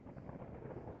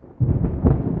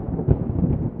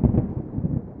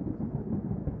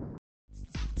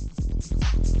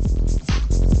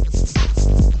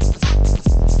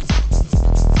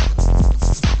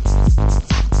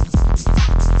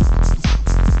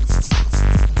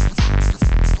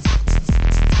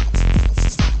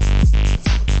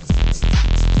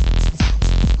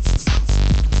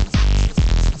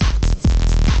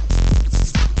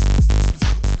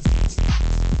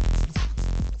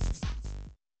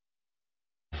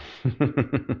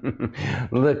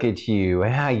Look at you.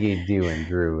 How you doing,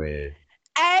 Druid?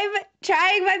 I'm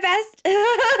trying my best.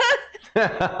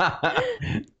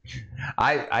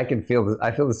 I can feel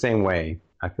I feel the same way.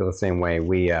 I feel the same way.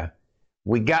 We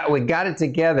got it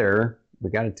together.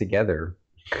 We got it together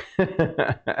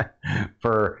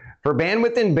for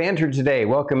bandwidth and banter today.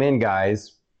 Welcome in,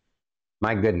 guys.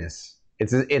 My goodness,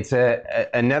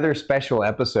 another special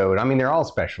episode. I mean, they're all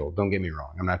special. Don't get me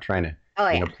wrong. I'm not trying to Oh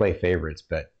yeah. play favorites,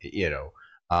 but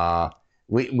uh,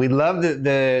 we love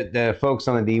the folks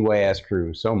on the DYS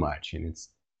crew so much, and it's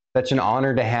such an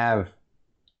honor to have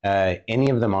any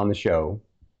of them on the show.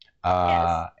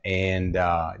 Yes. And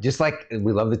just like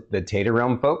we love the Tater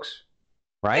Realm folks,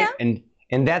 right? Yeah.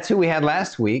 And that's who we had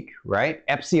last week, right?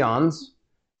 Epsions.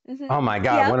 Mm-hmm. Oh my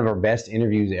God, Yeah. one of our best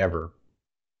interviews ever.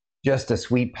 Just a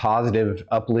sweet, positive,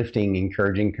 uplifting,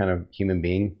 encouraging kind of human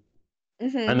being. I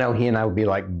Mm-hmm. know he and I would be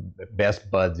like best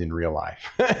buds in real life.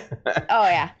 Oh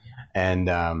yeah. And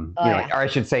Oh yeah. or I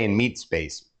should say in meat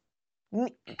space,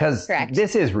 because Correct.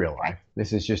 this is real life.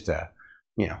 This is just a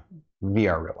VR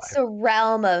real life. It's a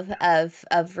realm of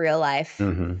real life.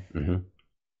 Mm-hmm,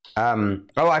 mm-hmm.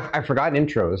 Oh, I forgot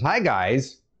intros. Hi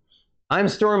guys, I'm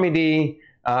Stormy D,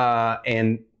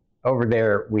 and over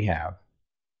there we have,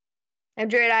 I'm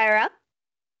Druid IRL.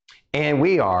 and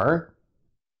we are.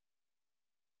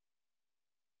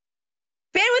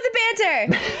 Bandwidth and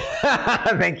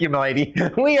banter. Thank you, milady.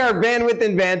 We are bandwidth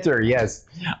and banter. Yes,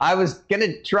 I was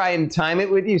gonna try and time it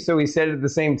with you, so we said it at the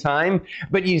same time,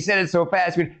 but you said it so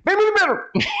fast. We bandwidth and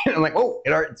banter. I'm like, oh,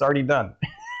 it's already done.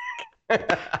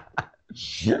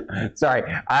 Sorry,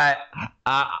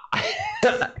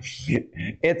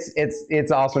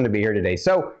 it's awesome to be here today.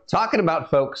 So, talking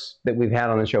about folks that we've had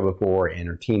on the show before and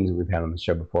our teams that we've had on the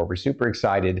show before, we're super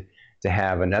excited to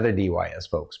have another DYS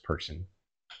spokesperson,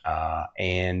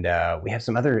 and we have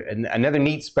another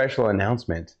neat special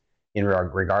announcement in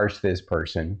regards to this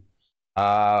person.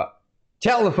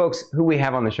 Tell the folks who we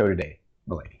have on the show today,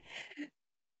 milady.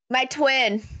 My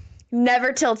twin,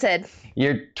 NeverTilt3d.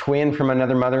 Your twin from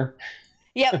another mother.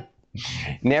 Yep.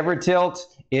 NeverTilt,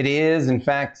 it is, in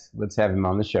fact, let's have him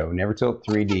on the show.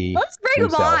 NeverTilt3d. Let's bring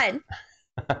himself. him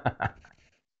on.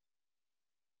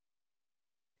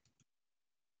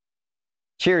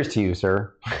 Cheers to you,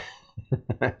 sir.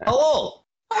 Hello.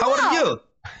 How are you?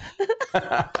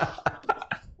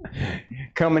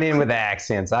 Coming in with the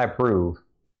accents, I approve.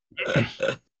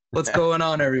 What's going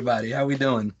on, everybody? How we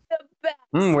doing?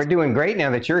 We're doing great now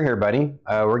that you're here, buddy.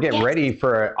 We're getting ready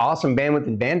for an awesome Bandwidth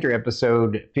and Banter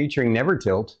episode featuring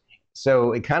NeverTilt.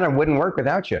 So it kind of wouldn't work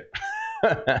without you.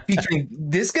 Featuring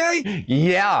this guy?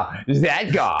 Yeah,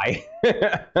 that guy.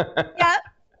 Yep.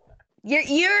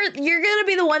 You're gonna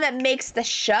be the one that makes the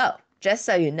show, just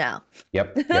so you know.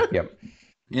 Yep. You know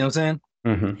what I'm saying?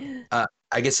 Mm-hmm.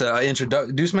 I guess I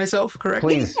introduce myself, correct?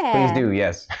 Please do,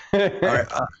 yes. All right.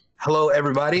 Hello,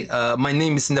 everybody. My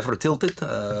name is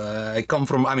NeverTilt3d. I come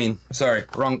from, sorry,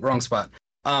 wrong spot.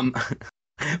 My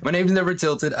name is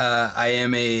NeverTilt3d. I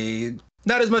am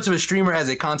not as much of a streamer as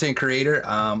a content creator.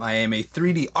 I am a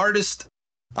 3D artist,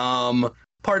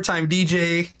 part-time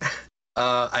DJ.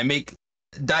 I make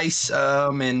dice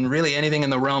and really anything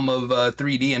in the realm of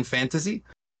 3D and fantasy.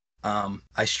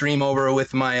 I stream over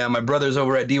with my brothers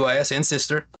over at DYS and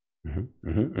sister.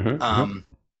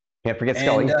 Can't forget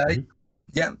Scully.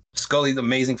 Yeah, Scully's an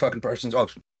amazing fucking person. Oh,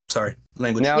 sorry,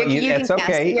 language. No, it's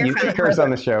okay. You can curse on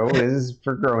the show. This is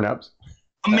for grown-ups.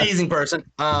 Amazing person.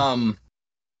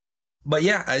 But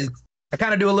yeah, I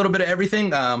kind of do a little bit of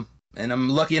everything. And I'm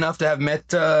lucky enough to have met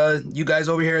you guys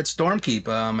over here at Stormkeep.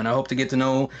 And I hope to get to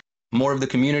know more of the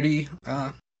community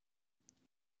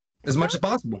as much as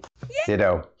possible.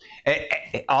 Ditto.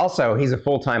 Also, he's a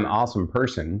full-time awesome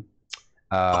person.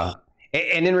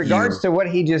 And in regards to what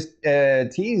he just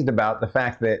teased about the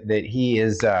fact that he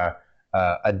is a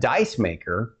dice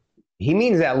maker, he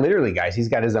means that literally, guys. He's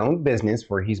got his own business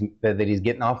where he's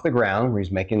getting off the ground, where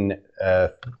he's making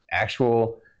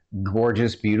actual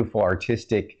gorgeous, beautiful,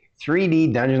 artistic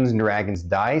 3D Dungeons and Dragons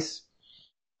dice.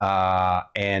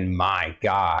 And my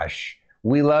gosh,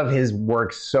 we love his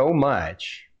work so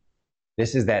much.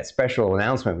 This is that special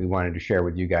announcement we wanted to share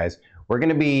with you guys. We're going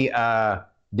to be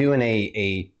doing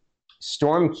a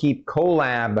Stormkeep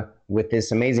collab with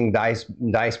this amazing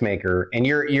dice maker, and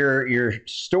your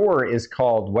store is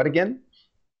called what again?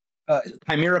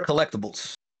 Chimera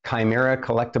Collectibles. Chimera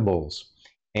Collectibles,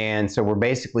 and so we're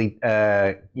basically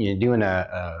doing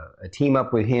a team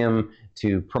up with him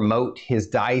to promote his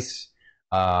dice,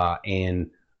 and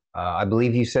I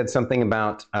believe you said something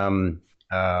about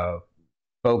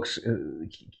folks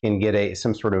can get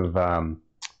some sort of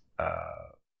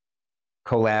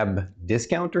collab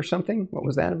discount or something. What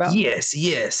was that about? Yes.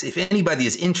 If anybody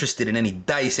is interested in any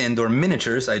dice and/or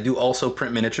miniatures, I do also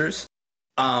print miniatures.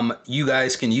 You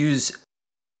guys can use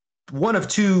one of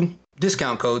two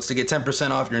discount codes to get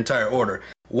 10% off your entire order.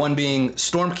 One being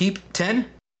Stormkeep 10,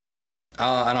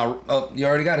 you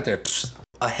already got it there,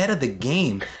 ahead of the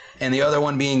game, and the other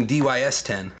one being DYS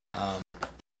 10.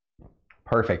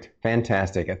 Perfect,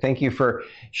 fantastic. Thank you for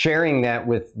sharing that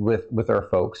with our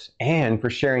folks, and for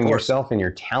sharing yourself and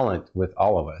your talent with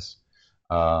all of us.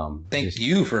 Thank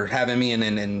you for having me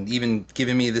and even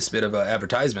giving me this bit of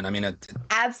advertisement. I mean,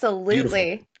 absolutely.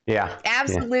 Beautiful. Yeah,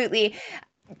 absolutely. Yeah.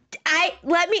 I'm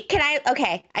Please.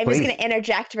 just going to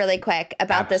interject really quick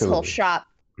about this whole shop.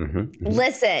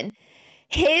 Listen,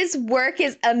 his work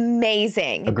is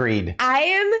amazing. Agreed. I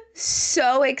am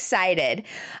so excited.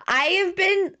 I have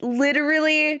been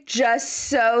literally just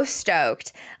so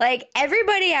stoked. Like,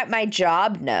 everybody at my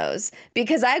job knows,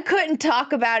 because I couldn't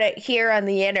talk about it here on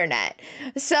the internet.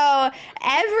 So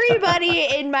everybody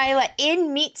in my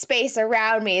in meat space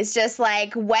around me is just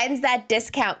like, when's that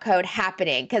discount code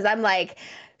happening? Because I'm like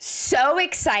so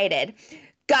excited.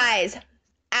 Guys,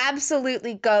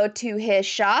 absolutely go to his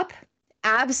shop.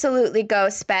 Absolutely go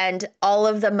spend all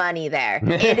of the money there.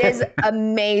 It is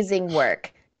amazing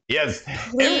work. Yes.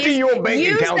 Please empty your bank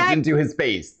use account that- into his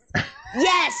face.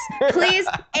 Yes, please.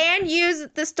 And use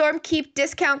the Stormkeep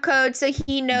discount code so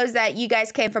he knows that you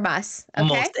guys came from us. Okay.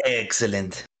 Most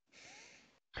excellent.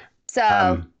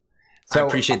 So I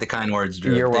appreciate the kind words,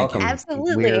 Drew. You're Thank welcome. you.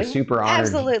 absolutely. We are super honored.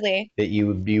 Absolutely. That you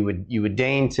would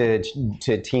deign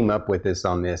to team up with us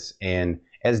on this. And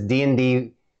as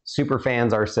D&D super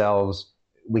fans ourselves,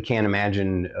 we can't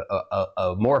imagine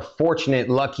a more fortunate,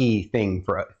 lucky thing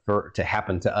for to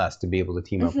happen to us, to be able to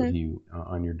team up with you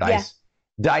on your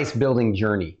dice building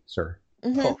journey, sir.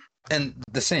 Cool. And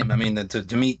the same. I mean,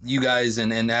 to meet you guys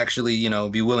and actually,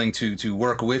 be willing to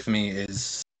work with me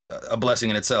is a blessing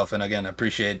in itself. And again, I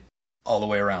appreciate all the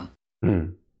way around.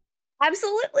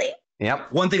 Absolutely.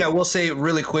 Yep. One thing I will say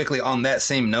really quickly on that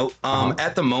same note,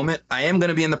 at the moment, I am going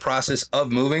to be in the process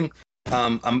of moving.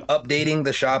 I'm updating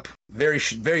the shop very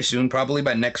soon, probably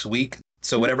by next week.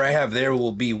 So whatever I have there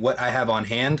will be what I have on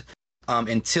hand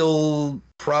until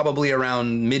probably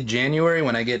around mid-January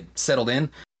when I get settled in.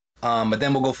 But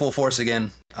then we'll go full force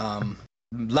again.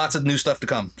 Lots of new stuff to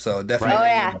come. So definitely. Oh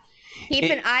yeah.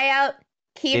 Keep an eye out.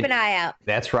 Keep an eye out.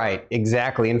 That's right.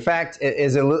 Exactly. In fact,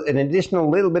 as an additional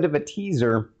little bit of a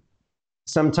teaser,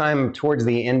 sometime towards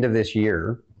the end of this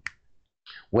year,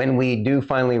 when we do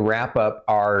finally wrap up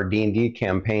our D&D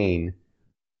campaign,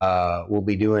 we'll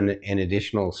be doing an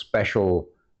additional special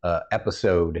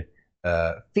episode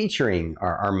featuring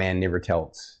our man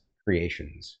NeverTilt3d's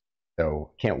creations.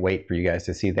 So can't wait for you guys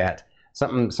to see that.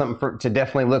 Something to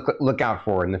definitely look out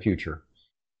for in the future.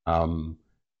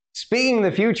 Speaking of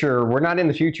the future, we're not in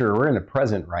the future. We're in the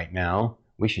present right now.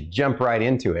 We should jump right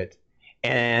into it.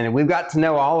 And we've got to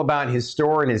know all about his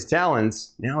store and his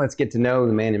talents. Now let's get to know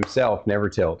the man himself,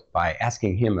 NeverTilt, by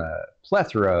asking him a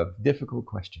plethora of difficult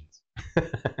questions.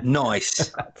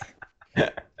 Nice. See,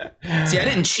 I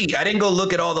didn't cheat. I didn't go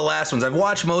look at all the last ones. I've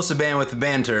watched most of Band with the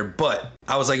Banter, but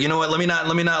I was like, you know what? Let me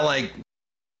not like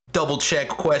double check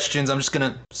questions. I'm just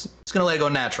gonna let it go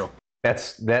natural.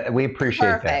 We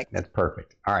appreciate that. That's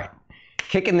perfect. All right,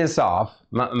 kicking this off,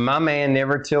 my man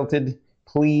NeverTilt3d.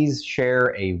 Please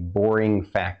share a boring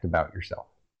fact about yourself.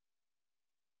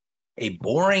 A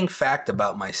boring fact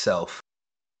about myself.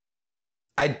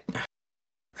 I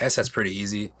guess that's pretty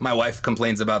easy. My wife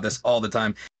complains about this all the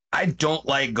time. I don't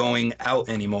like going out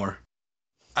anymore.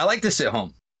 I like to sit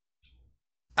home.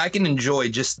 I can enjoy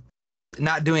just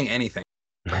not doing anything.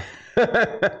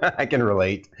 I can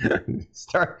relate.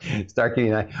 Starkey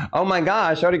and I. Oh my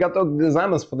gosh, arigato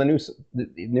gozaimasu for the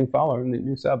new follower, the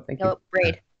new sub. Thank you.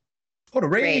 Raid. Oh, the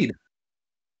raid.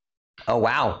 Oh,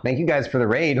 wow. Thank you guys for the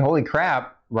raid. Holy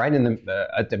crap. Right in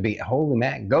the holy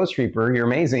Matt Ghost Reaper. You're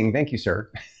amazing. Thank you, sir.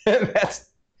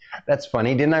 That's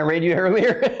funny. Didn't I raid you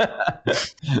earlier?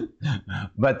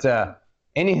 But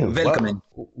anywho,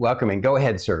 welcoming. Go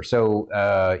ahead, sir. So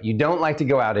you don't like to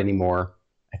go out anymore.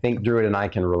 I think Druid and I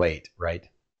can relate, right?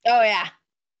 Oh, yeah.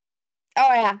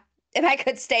 Oh, yeah. If I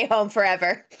could stay home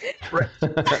forever.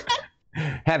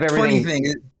 Have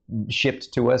everything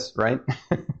shipped to us, right?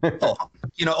 Oh,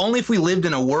 only if we lived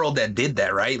in a world that did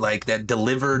that, right? Like that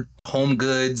delivered home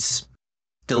goods,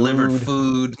 delivered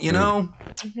food,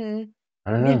 Mm-hmm.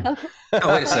 I don't know.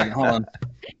 Oh, wait a second. Hold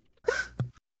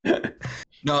on.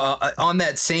 No, on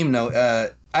that same note,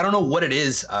 I don't know what it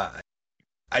is.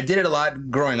 I did it a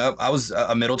lot growing up. I was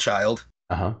a middle child.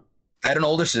 Uh-huh. I had an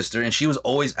older sister, and she was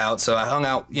always out, so I hung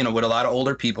out, with a lot of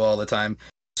older people all the time.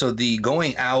 So the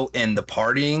going out and the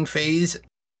partying phase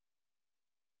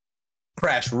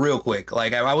crashed real quick.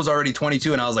 Like I was already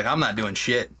 22 and I was like, I'm not doing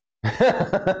shit.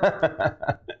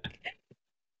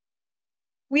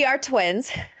 We are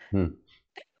twins. Hmm.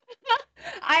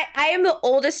 I am the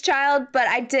oldest child, but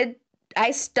I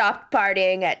stopped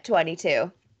partying at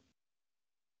 22.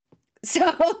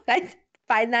 So I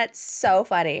find that so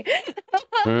funny.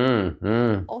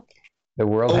 The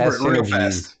world Over has it real synergies.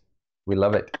 fast. We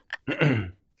love it.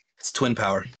 It's twin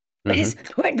power. It's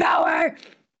twin power.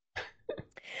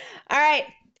 All right.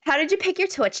 How did you pick your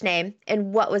Twitch name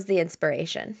and what was the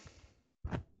inspiration?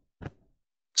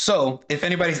 So if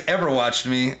anybody's ever watched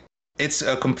me, it's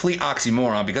a complete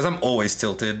oxymoron because I'm always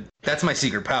tilted. That's my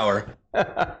secret power.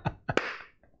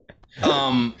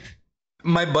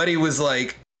 My buddy was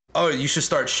like, "Oh, you should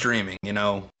start streaming, you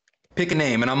know. Pick a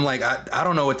name." And I'm like, I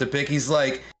don't know what to pick. He's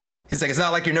like, it's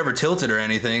not like you're never tilted or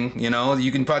anything, you know.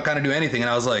 You can kind of do anything. And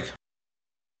I was like,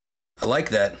 I like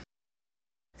that.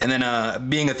 And then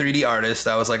being a 3D artist,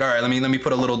 I was like, all right, let me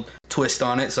put a little twist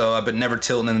on it. So I put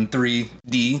NeverTilt and then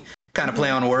 3D, kind of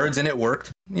play on words, and it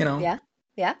worked, you know. Yeah.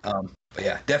 Yeah. But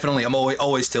yeah, definitely, I'm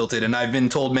always tilted, and I've been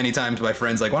told many times by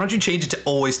friends like, why don't you change it to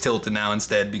always tilted now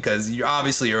instead? Because you're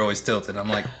always tilted. I'm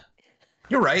like,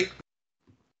 you're right.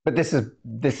 But this is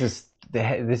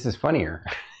funnier.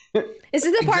 This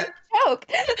is the part of the joke.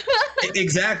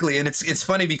 Exactly, and it's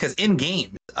funny because in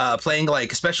games, playing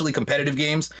like especially competitive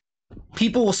games,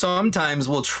 people sometimes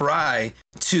will try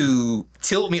to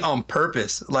tilt me on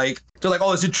purpose. Like they're like,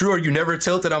 "Oh, is it true? Are you never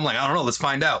tilted?" I'm like, "I don't know. Let's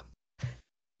find out."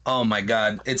 Oh my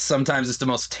god, it's the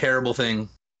most terrible thing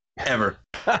ever.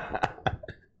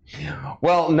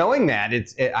 Well, knowing that,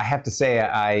 I have to say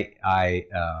I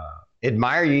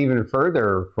admire you even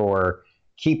further for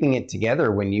keeping it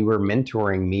together when you were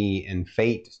mentoring me and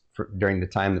Fate during the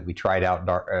time that we tried out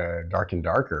Dark and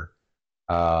Darker,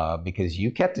 because you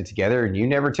kept it together and you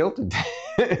never tilted.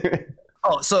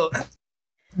 Oh, so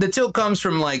the tilt comes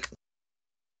from like,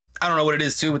 I don't know what it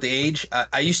is too with the age.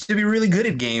 I used to be really good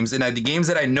at games, and the games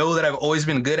that I know that I've always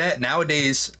been good at,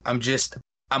 nowadays I'm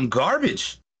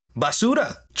garbage,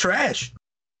 basura, trash.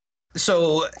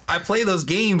 So I play those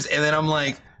games, and then I'm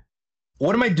like,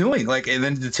 what am I doing? Like, and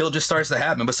then the tilt just starts to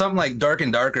happen. But something like Dark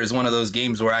and Darker is one of those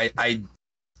games where I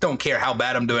don't care how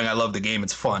bad I'm doing. I love the game.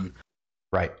 It's fun.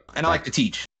 Right. And I like to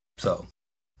teach. So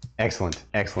excellent.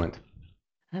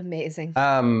 Amazing.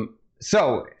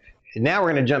 So now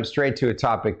we're going to jump straight to a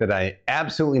topic that I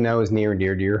absolutely know is near and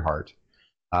dear to your heart.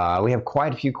 We have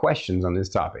quite a few questions on this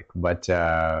topic, but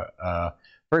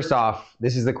first off,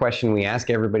 this is the question we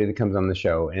ask everybody that comes on the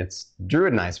show, and it's Drew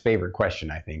and I's favorite question,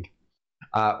 I think.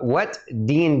 What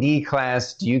D&D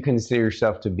class do you consider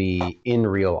yourself to be in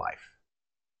real life?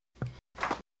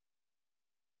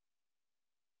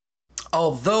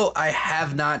 Although I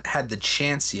have not had the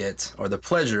chance yet or the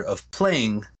pleasure of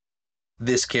playing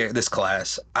this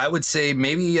class, I would say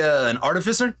maybe an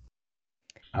artificer.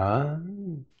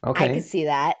 Okay. I can see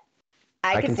that.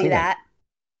 I can see that.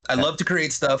 I love to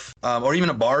create stuff, or even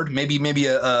a bard. Maybe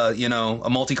a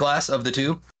multi-class of the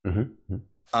two. Mm-hmm.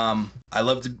 I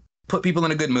love to put people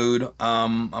in a good mood.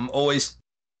 I'm always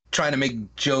trying to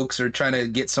make jokes or trying to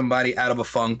get somebody out of a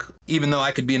funk, even though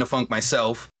I could be in a funk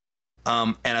myself.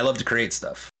 And I love to create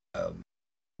stuff,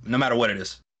 no matter what it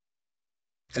is.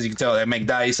 As you can tell, I make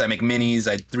dice, I make minis,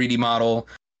 I 3D model,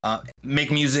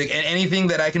 make music, and anything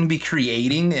that I can be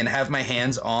creating and have my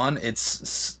hands on,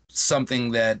 it's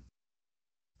something that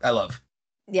I love.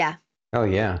 Yeah. Oh,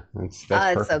 yeah. That's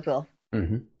it's so cool.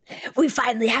 Mm-hmm. We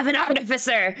finally have an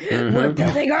artificer. Mm-hmm. We're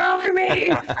building our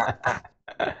army.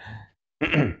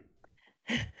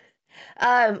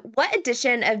 What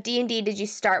edition of D&D did you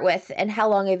start with, and how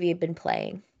long have you been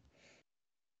playing?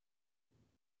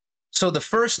 So the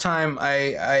first time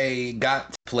I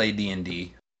got to play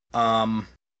D&D, I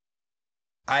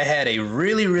had a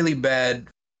really, really bad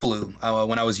flu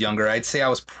when I was younger. I'd say I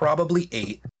was probably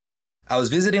 8. I was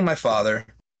visiting my father.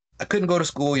 I couldn't go to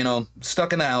school,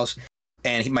 stuck in the house.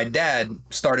 And my dad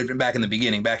started back in the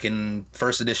beginning, back in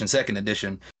first edition, second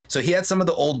edition. So he had some of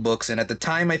the old books, and at the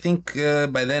time, I think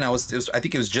by then I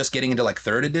think it was just getting into like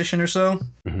third edition or so.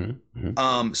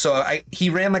 Mm-hmm. So he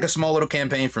ran like a small little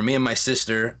campaign for me and my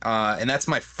sister, and that's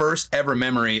my first ever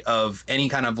memory of any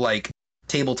kind of like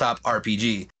tabletop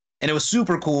RPG, and it was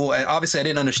super cool. And obviously, I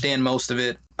didn't understand most of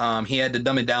it. He had to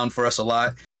dumb it down for us a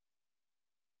lot,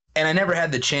 and I never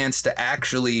had the chance to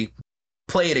actually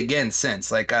play it again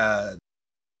since. Like,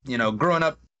 growing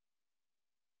up,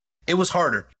 it was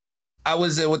harder. I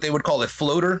was what they would call a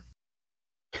floater.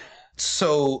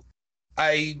 So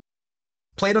I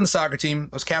played on the soccer team.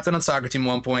 I was captain on the soccer team at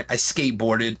one point. I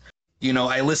skateboarded. You know,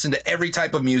 I listen to every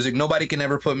type of music. Nobody can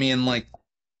ever put me in like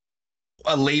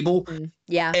a label.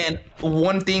 Yeah. And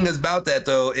one thing about that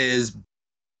though is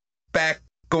back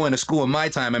going to school in my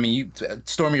time. I mean, you,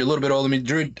 Stormy, you're a little bit older than me.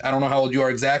 Drew, I don't know how old you are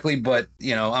exactly, but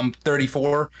you know, I'm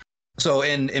 34. So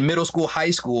in middle school,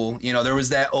 high school, you know, there was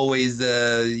that always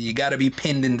you got to be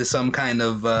pinned into some kind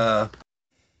of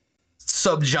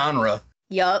subgenre.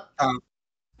 Yup.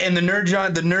 And the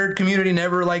nerd community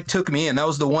never like took me, and that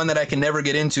was the one that I can never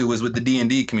get into was with the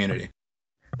D&D community.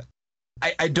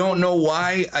 I don't know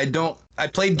why. I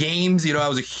played games, you know, I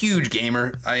was a huge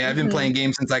gamer. I've been playing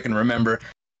games since I can remember.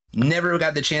 Never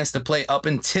got the chance to play up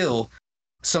until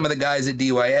some of the guys at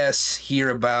DYS here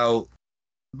about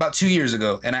 2 years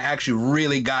ago, and I actually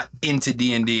really got into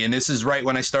D&D. And this is right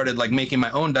when I started like making my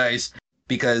own dice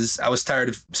because I was tired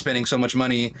of spending so much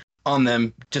money on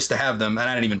them just to have them, and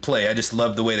I didn't even play. I just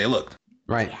loved the way they looked.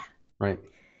 Right, right.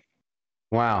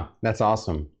 Wow, that's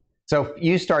awesome. So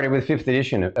you started with 5th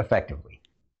edition effectively.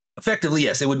 Effectively,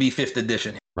 yes, it would be 5th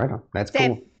edition. Right on. That's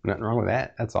Same. cool. Nothing wrong with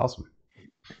that. That's awesome.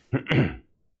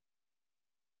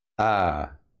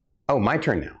 Oh, my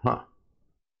turn now, huh?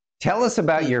 Tell us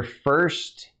about your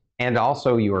first and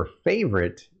also your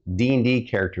favorite D&D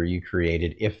character you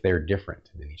created, if they're different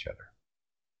than each other.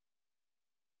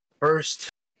 First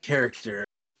character.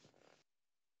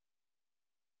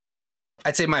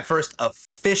 I'd say my first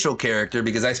official character,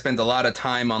 because I spent a lot of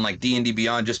time on like D&D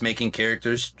Beyond just making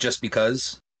characters just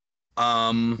because.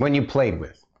 When you played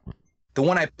with? The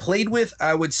one I played with,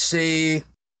 I would say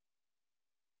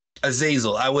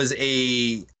Azazel. I was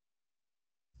a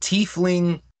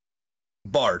tiefling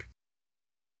bard.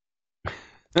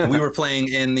 We were playing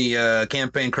in the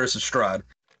campaign Curse of Strahd.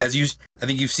 I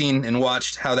think you've seen and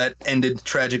watched how that ended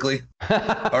tragically.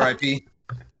 R.I.P.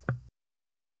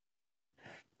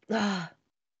 I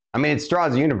mean, it's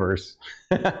Strahd's universe.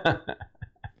 And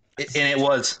it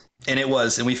was,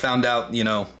 and we found out, you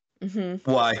know,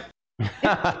 why.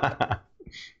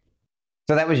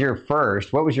 So that was your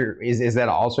first. What was your? Is that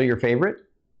also your favorite?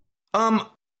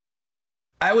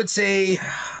 I would say.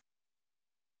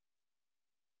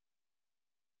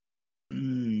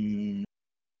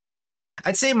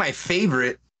 I'd say my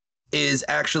favorite is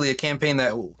actually a campaign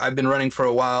that I've been running for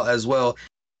a while as well.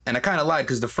 And I kind of lied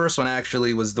because the first one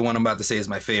actually was the one I'm about to say is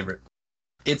my favorite.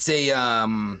 It's a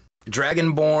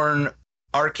Dragonborn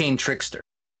Arcane Trickster.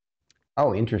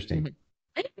 Oh, interesting.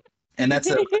 And that's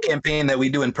a campaign that we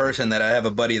do in person that I have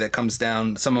a buddy that comes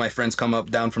down. Some of my friends come up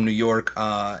down from New York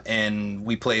and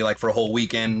we play like for a whole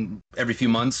weekend every few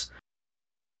months.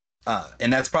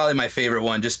 And that's probably my favorite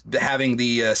one. Just having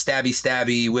the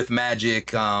stabby with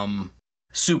magic.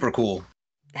 Super cool.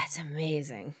 That's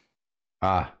amazing.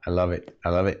 Ah, I love it. I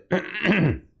love it.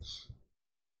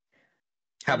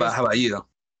 How about you?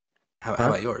 How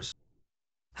about yours?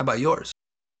 How about yours?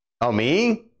 Oh,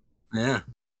 me? Yeah.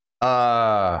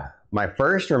 My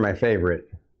first or my favorite?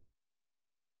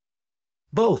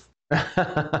 Both.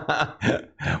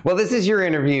 Well, this is your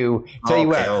interview. Tell you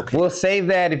what, we'll save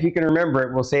that if you can remember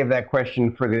it. We'll save that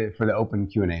question for the open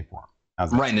Q&A form. I'm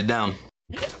writing it down.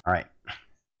 All right.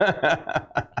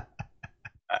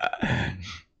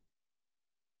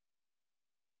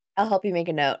 I'll help you make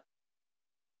a note.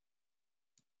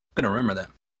 I'm gonna remember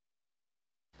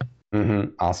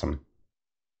that. Awesome.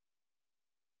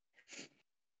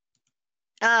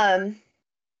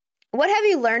 What have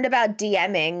you learned about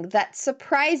DMing that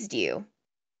surprised you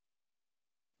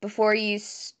before you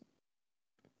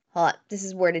hold on, this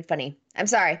is worded funny. I'm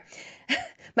sorry.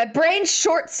 My brain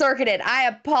short-circuited. I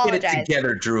apologize. Get it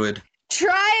together, Druid.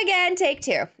 Try again, take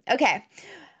 2. Okay.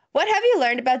 What have you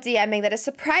learned about DMing that has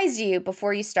surprised you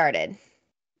before you started?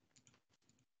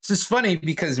 This is funny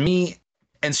because me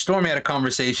and Stormy had a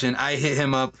conversation. I hit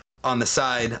him up on the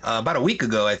side about a week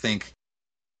ago, I think.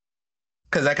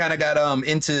 Because I kind of got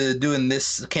into doing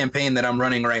this campaign that I'm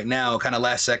running right now, kind of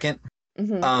last second.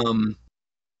 And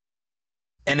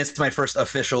it's my first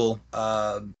official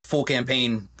full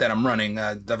campaign that I'm running.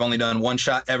 I've only done one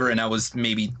shot ever, and that was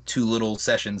maybe 2 little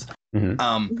sessions.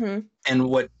 And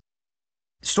what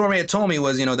Stormy had told me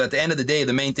was, you know, that at the end of the day,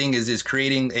 the main thing is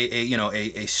creating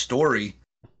a story,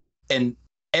 and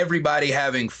everybody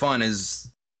having fun is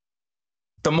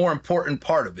the more important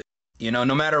part of it. You know,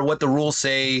 no matter what the rules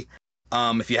say.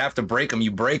 If you have to break them,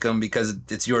 you break them because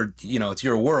it's your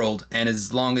world. And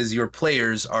as long as your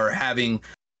players are having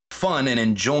fun and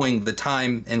enjoying the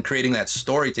time and creating that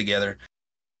story together,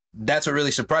 that's what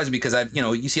really surprised me because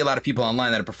you see a lot of people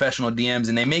online that are professional DMs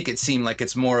and they make it seem like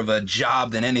it's more of a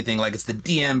job than anything, like it's the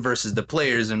DM versus the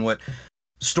players. And what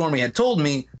Stormy had told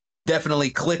me definitely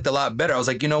clicked a lot better. I was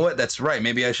like, you know what? That's right.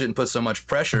 Maybe I shouldn't put so much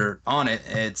pressure on it.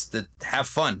 It's to have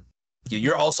fun.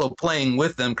 you're also playing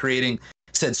with them, creating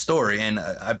said story. And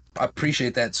I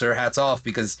appreciate that, sir. Hats off,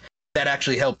 because that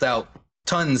actually helped out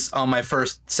tons on my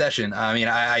first session. I mean,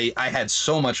 I had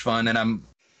so much fun, and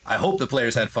I hope the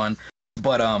players had fun,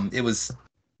 but it was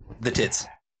the tits.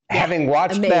 Having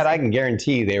watched amazing. that, I can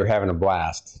guarantee they were having a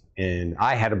blast, and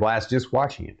I had a blast just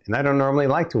watching it. And I don't normally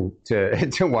like to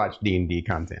watch D&D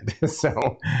content,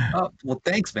 so. Well,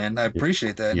 thanks, man. I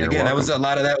appreciate that. You're Again, that was welcome. a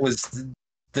lot of that was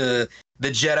the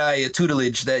Jedi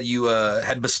tutelage that you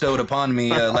had bestowed upon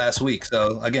me last week.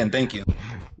 So again, thank you.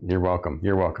 You're welcome.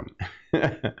 You're welcome.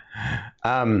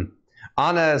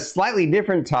 On a slightly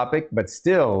different topic, but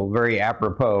still very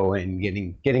apropos and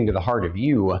getting to the heart of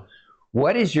you,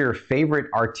 what is your favorite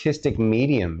artistic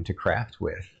medium to craft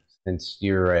with? Since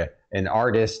you're an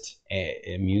artist,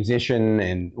 a musician,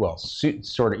 and well,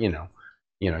 sort of,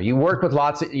 you work with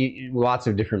lots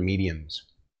of different mediums.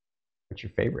 What's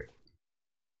your favorite?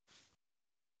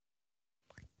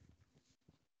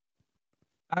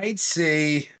 I'd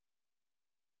say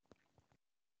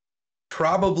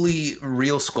probably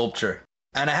real sculpture,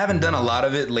 and I haven't done a lot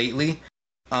of it lately.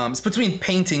 It's between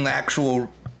painting, the actual,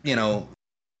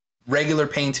 regular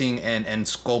painting, and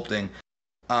sculpting.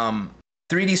 3D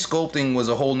sculpting was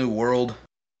a whole new world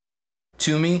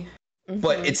to me,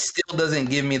 but it still doesn't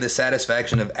give me the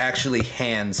satisfaction of actually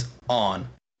hands on.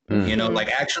 Like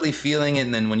actually feeling it,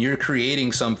 and then when you're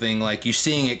creating something, like you're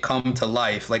seeing it come to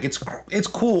life. Like it's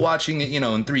cool watching it, in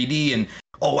 3D, and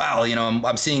oh wow,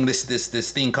 I'm seeing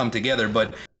this thing come together,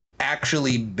 but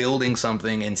actually building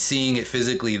something and seeing it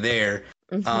physically there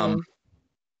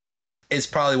is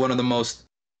probably one of the most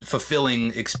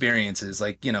fulfilling experiences.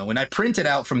 Like, when I print it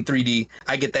out from 3D,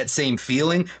 I get that same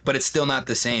feeling, but it's still not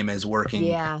the same as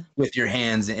working with your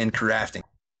hands and crafting.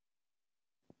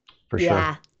 For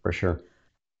sure. For sure.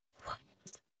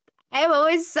 I'm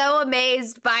always so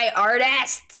amazed by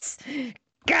artists.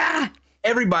 Gah!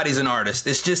 Everybody's an artist.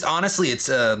 It's just, honestly, it's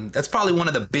that's probably one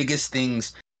of the biggest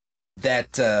things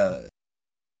that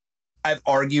I've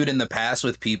argued in the past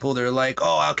with people. They're like,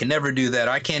 oh, I can never do that.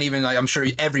 I can't even, I'm sure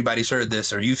everybody's heard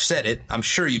this, or you've said it. I'm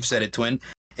sure you've said it, Twin,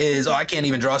 is, oh, I can't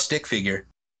even draw a stick figure.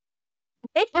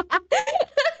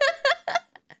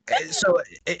 So,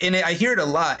 and I hear it a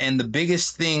lot. And the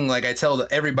biggest thing, like I tell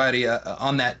everybody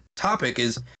on that topic,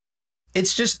 is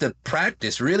it's just the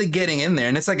practice, really getting in there.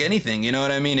 And it's like anything, you know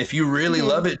what I mean? If you really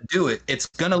love it, do it. It's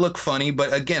going to look funny.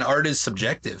 But again, art is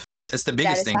subjective. That's the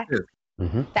biggest thing, too.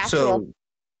 So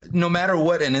no matter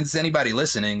what, and it's anybody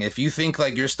listening, if you think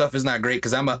like your stuff is not great,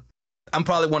 because I'm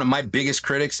probably one of my biggest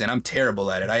critics, and I'm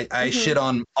terrible at it. I shit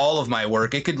on all of my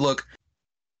work. It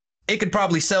could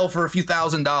probably sell for a few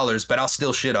 $1,000s, but I'll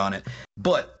still shit on it.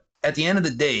 But at the end of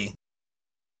the day,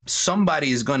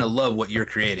 somebody is going to love what you're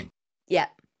creating. Yeah.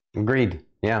 Agreed.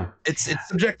 Yeah. It's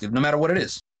subjective, no matter what it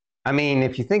is. I mean,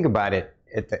 if you think about it,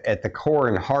 at the core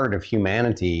and heart of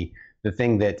humanity, the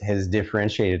thing that has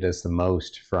differentiated us the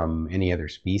most from any other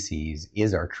species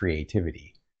is our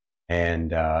creativity.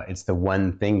 And it's the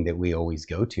one thing that we always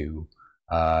go to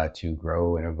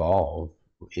grow and evolve,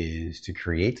 is to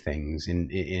create things.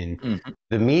 In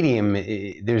the medium,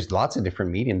 there's lots of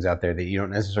different mediums out there that you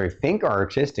don't necessarily think are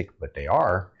artistic, but they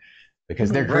are,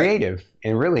 because they're creative. Right.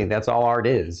 And really, that's all art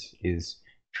is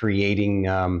creating,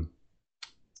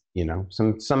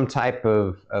 some type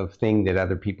of thing that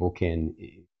other people can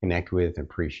connect with,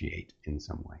 appreciate in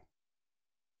some way.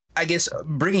 I guess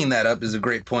bringing that up is a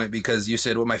great point, because you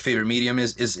said what my favorite medium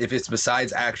is if it's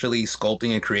besides actually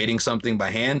sculpting and creating something by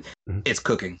hand, it's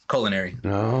cooking, culinary.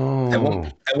 Oh.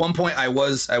 At one point, I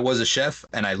was a chef,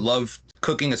 and I love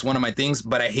cooking. It's one of my things,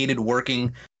 but I hated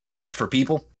working for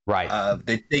people. Right.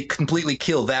 They completely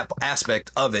kill that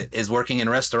aspect of it. Is working in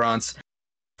restaurants,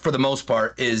 for the most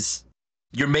part, is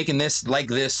you're making this like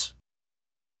this.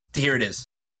 Here it is.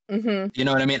 You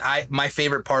know what I mean? My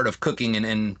favorite part of cooking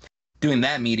and doing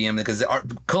that medium, because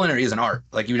culinary is an art,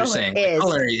 like you were just saying.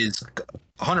 Culinary is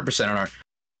 100% an art.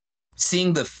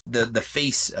 Seeing the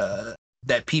face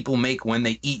that people make when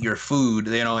they eat your food,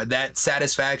 that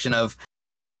satisfaction of,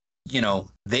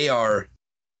 they are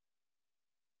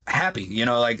happy.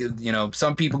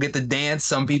 Some people get to dance,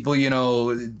 some people,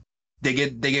 they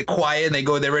get quiet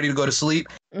and they're ready to go to sleep.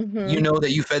 You know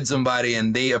that you fed somebody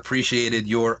and they appreciated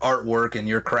your artwork and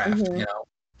your craft.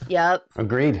 Yep.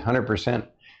 Agreed, 100%.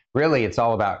 Really, it's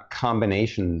all about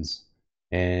combinations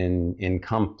and in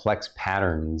complex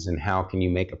patterns, and how can you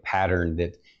make a pattern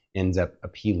that ends up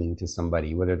appealing to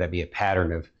somebody, whether that be a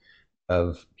pattern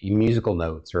of musical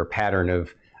notes, or a pattern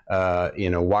of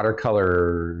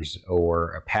watercolors,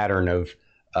 or a pattern of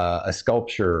a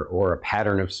sculpture, or a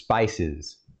pattern of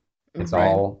spices. It's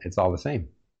all the same.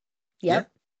 Yep.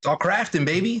 It's all crafting,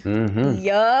 baby. Mm-hmm.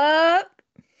 Yup.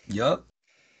 Yup.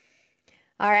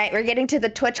 All right, we're getting to the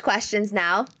Twitch questions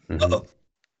now. Mm-hmm. Uh-oh.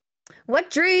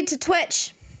 What drew you to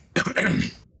Twitch?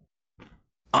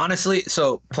 Honestly,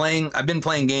 so I've been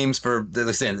playing games for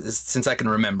since I can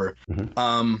remember.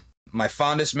 Mm-hmm. My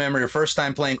fondest memory, or first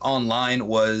time playing online,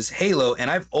 was Halo,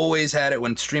 and I've always had it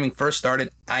when streaming first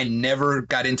started. I never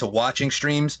got into watching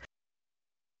streams.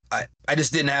 I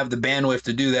just didn't have the bandwidth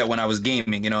to do that when I was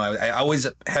gaming. You know, I always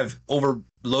have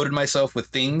overloaded myself with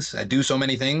things. I do so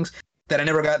many things that I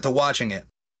never got to watching it.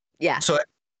 Yeah. So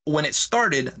when it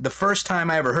started, the first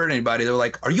time I ever heard anybody, they were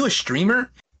like, "Are you a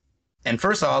streamer?" And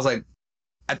first off, I was like,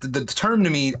 at the term to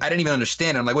me, I didn't even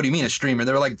understand it. I'm like, "What do you mean a streamer?"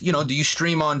 They were like, "You know, do you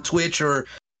stream on Twitch or,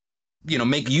 you know,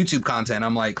 make YouTube content?"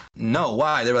 I'm like, "No,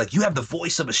 why?" They were like, "You have the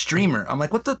voice of a streamer." I'm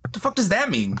like, "What the fuck does that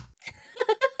mean?"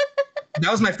 That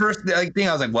was my first thing.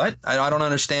 I was like, "What?" I don't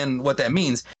understand what that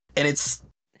means. And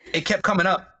it kept coming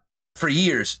up for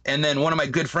years. And then one of my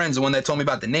good friends, the one that told me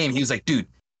about the name, he was like, "Dude,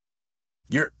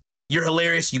 you're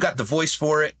hilarious. You got the voice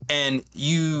for it, and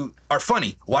you are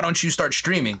funny. Why don't you start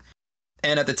streaming?"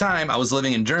 And at the time, I was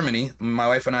living in Germany. My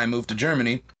wife and I moved to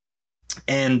Germany,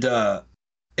 and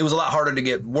it was a lot harder to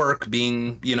get work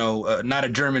being, you know, not a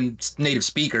German native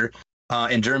speaker.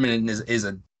 And German is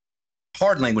a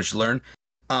hard language to learn.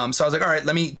 So I was like, all right,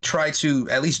 let me try to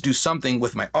at least do something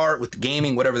with my art, with the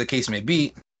gaming, whatever the case may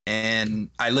be. And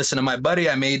I listened to my buddy.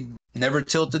 I made Never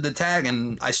Tilted the tag,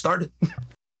 and I started.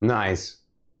 Nice.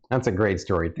 That's a great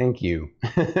story. Thank you.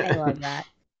 I love that.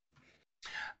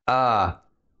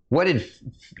 What did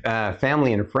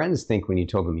family and friends think when you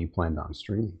told them you planned on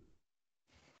streaming?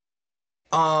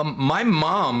 My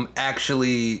mom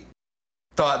actually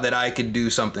thought that I could do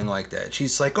something like that.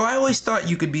 She's like, "Oh, I always thought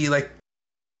you could be like,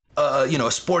 you know, a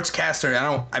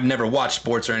sportscaster." I've never watched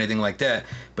sports or anything like that,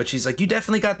 but she's like, "You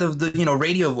definitely got the you know,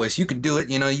 radio voice. You could do it.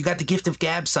 You know, you got the gift of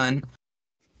gab, son."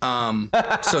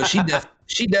 So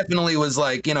she definitely was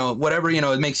like, you know, whatever, you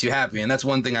know, it makes you happy, and that's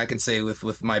one thing I can say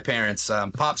with my parents.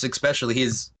 Pops especially,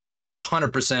 he's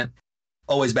 100%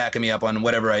 always backing me up on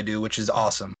whatever I do, which is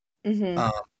awesome. Mm-hmm.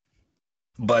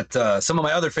 But some of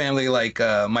my other family, like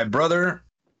my brother,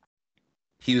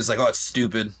 he was like, "Oh, it's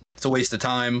stupid. It's a waste of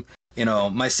time." You know,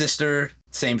 my sister,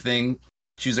 same thing.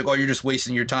 She was like, "Oh, you're just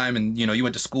wasting your time, and you know, you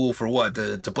went to school for what?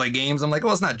 To play games?" I'm like,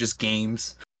 "Well, it's not just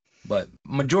games." But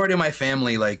majority of my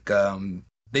family, like,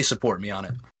 they support me on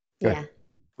it. Good. Yeah.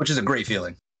 Which is a great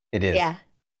feeling. It is. Yeah.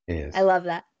 It is. I love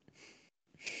that.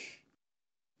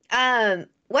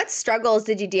 What struggles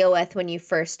did you deal with when you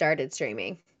first started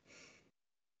streaming?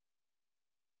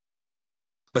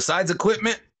 Besides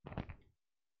equipment,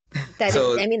 That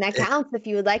So- I mean, that counts if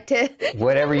you would like to.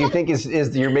 Whatever you think is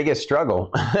your biggest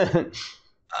struggle.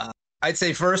 I'd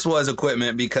say first was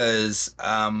equipment, because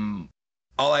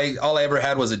all I ever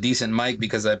had was a decent mic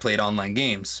because I played online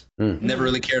games. Mm. Never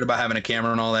really cared about having a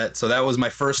camera and all that. So that was my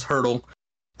first hurdle.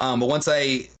 But once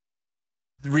I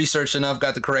researched enough,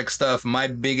 got the correct stuff, my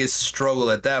biggest struggle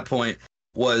at that point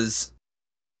was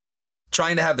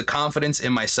trying to have the confidence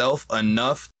in myself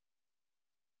enough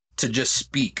to just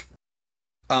speak.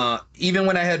 Even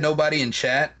when I had nobody in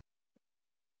chat,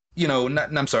 you know,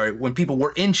 I'm sorry, when people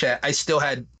were in chat, I still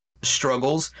had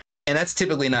struggles, and that's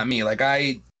typically not me. Like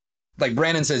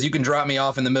Brandon says, you can drop me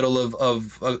off in the middle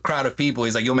of a crowd of people.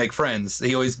 He's like, you'll make friends.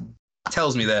 He always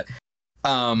tells me that.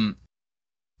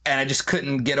 And I just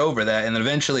couldn't get over that. And then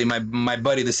eventually my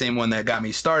buddy, the same one that got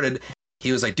me started,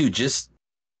 he was like, "Dude, just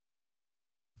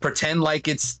pretend like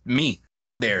it's me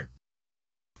there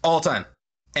all the time."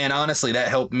 And honestly, that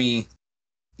helped me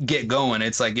get going.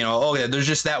 It's like, you know, oh yeah, there's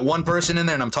just that one person in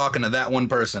there, and I'm talking to that one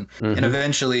person. Mhm. And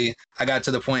eventually I got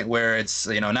to the point where it's,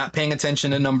 you know, not paying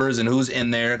attention to numbers and who's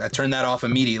in there. I turned that off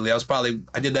immediately.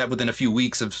 I did that within a few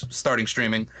weeks of starting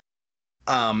streaming.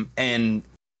 And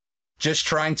just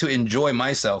trying to enjoy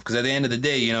myself, because at the end of the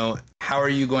day, you know, how are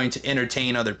you going to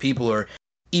entertain other people or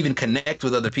even connect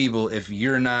with other people if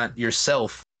you're not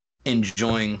yourself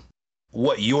enjoying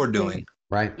what you're doing?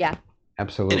 Right. Yeah.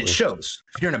 Absolutely. And it shows.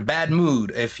 If you're in a bad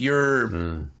mood, if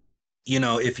you're, you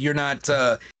know, if you're not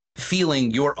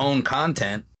feeling your own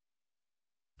content,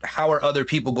 how are other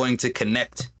people going to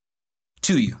connect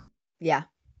to you? Yeah.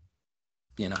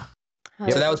 You know?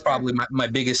 So that was probably my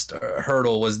biggest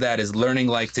hurdle, was that, is learning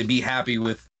like to be happy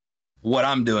with what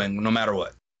I'm doing no matter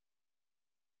what.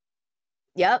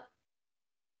 Yep.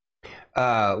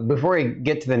 Before we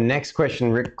get to the next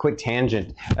question, Rick, quick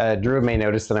tangent. Drew may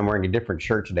notice that I'm wearing a different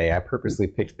shirt today. I purposely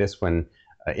picked this one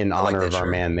in honor of our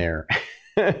man there,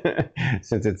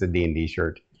 since it's a D&D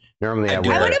shirt. Normally I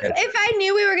wear If I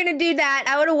knew we were going to do that,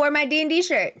 I would have worn my D&D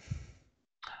shirt.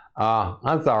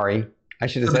 I'm sorry. I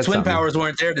should have So the said twin something. powers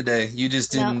weren't there today. You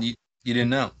just No. didn't. You didn't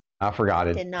know. I forgot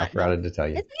it. Did I not forgot know. it to tell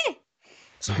you.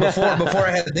 It's okay. So before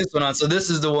I had this one on, so this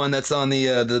is the one that's on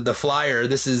the flyer.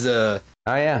 This is Oh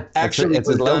yeah, actually it's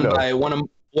was his done logo. by one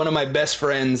of my best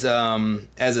friends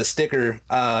as a sticker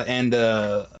and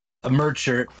a merch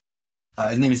shirt.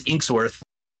 His name is Inksworth.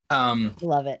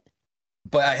 Love it.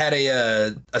 But I had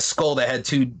a skull that had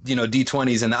two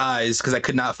D20s in the eyes because I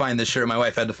could not find this shirt. My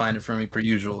wife had to find it for me per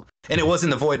usual, and it was in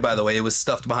the void, by the way. It was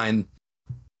stuffed behind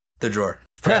the drawer.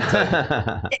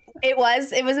 It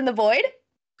was in the void.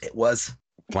 It was.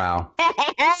 Wow,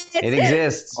 it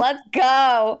exists. Let's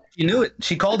go. She knew it.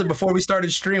 She called it before we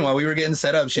started stream while we were getting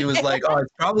set up. She was like, "Oh,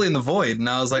 it's probably in the void," and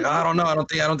I was like, "I don't know. I don't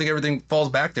think everything falls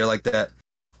back there like that."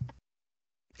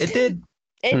 It did.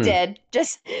 It did.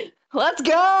 Just let's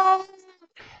go.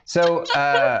 So,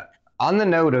 on the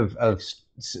note of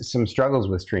some struggles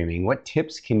with streaming, what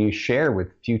tips can you share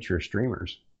with future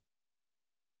streamers?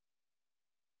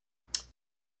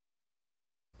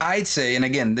 I'd say, and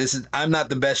again, I'm not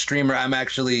the best streamer. I'm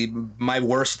actually, my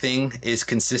worst thing is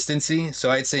consistency. So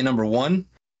I'd say number one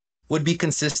would be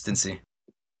consistency.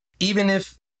 Even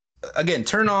if, again,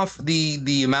 turn off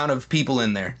the amount of people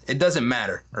in there. It doesn't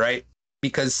matter, right?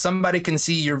 Because somebody can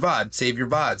see your VOD, save your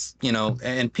VODs,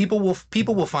 and people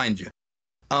will find you.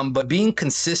 But being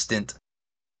consistent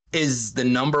is the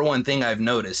number one thing I've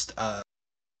noticed.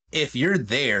 If you're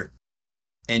there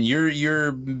and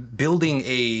you're building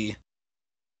a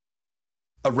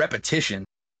repetition,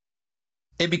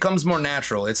 it becomes more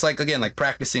natural. It's like, again, like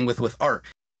practicing with art.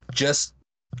 Just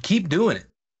keep doing it.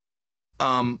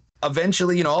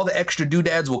 Eventually, all the extra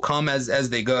doodads will come as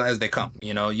they come.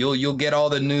 You'll get all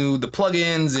the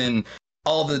plugins and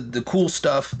all the cool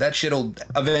stuff. That shit'll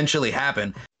eventually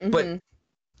happen. Mm-hmm. But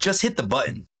just hit the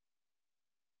button.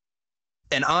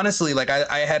 And honestly, like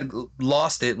I had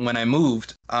lost it when I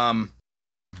moved.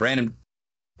 Brandon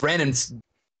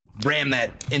rammed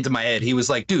that into my head. He was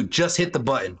like, dude, just hit the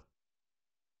button.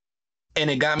 And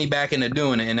it got me back into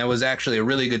doing it. And it was actually a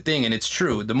really good thing. And it's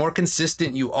true. The more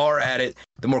consistent you are at it,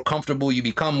 the more comfortable you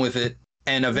become with it.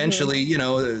 And eventually,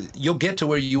 you'll get to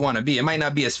where you want to be. It might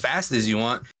not be as fast as you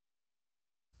want.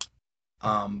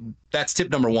 That's tip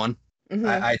number one,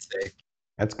 I'd say.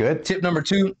 That's good. Tip number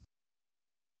two,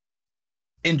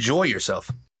 enjoy yourself.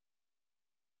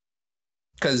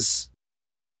 Because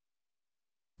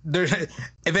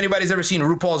if anybody's ever seen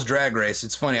RuPaul's Drag Race,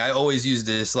 it's funny. I always use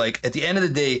this. Like, at the end of the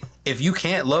day, if you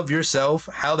can't love yourself,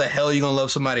 how the hell are you gonna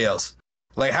love somebody else?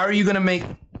 Like, how are you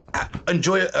gonna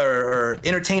enjoy or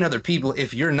entertain other people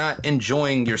if you're not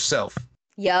enjoying yourself?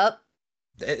 Yep.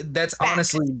 That's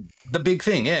honestly the big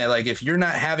thing. Yeah, like if you're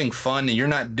not having fun and you're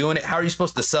not doing it, how are you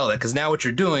supposed to sell it? Because now what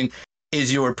you're doing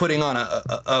is you're putting on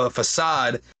a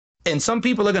facade. And some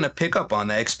people are going to pick up on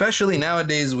that, especially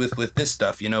nowadays with this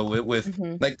stuff,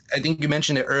 like, I think you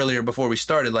mentioned it earlier before we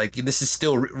started, like, this is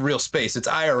still real space. It's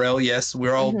IRL. Yes,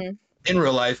 we're all in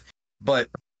real life, but,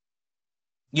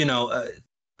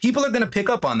 people are going to pick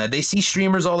up on that. They see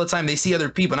streamers all the time. They see other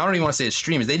people. And I don't even want to say it's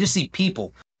streamers. They just see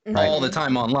people all the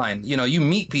time online. You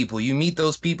meet people, you meet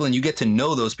those people and you get to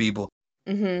know those people.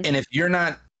 And if you're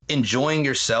not enjoying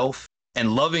yourself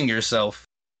and loving yourself,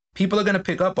 people are going to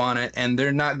pick up on it and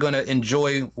they're not going to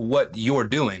enjoy what you're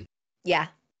doing. Yeah.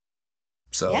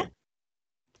 So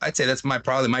I'd say that's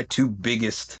probably my two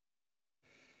biggest.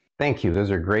 Thank you. Those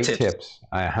are great tips.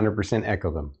 I 100%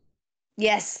 echo them.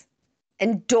 Yes.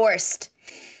 Endorsed.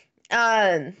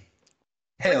 Hell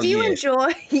what do you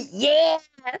enjoy? Yeah.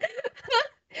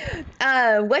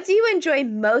 What do you enjoy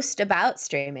most about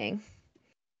streaming?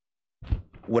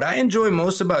 What I enjoy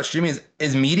most about streaming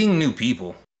is meeting new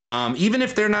people. Even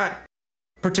if they're not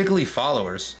particularly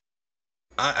followers.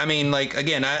 I mean, like,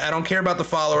 again, I don't care about the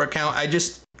follower count.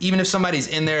 Even if somebody's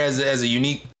in there as a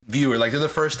unique viewer, like they're the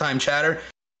first time chatter,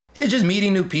 it's just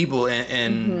meeting new people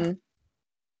and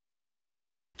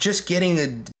just getting a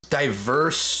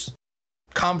diverse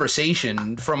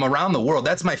conversation from around the world.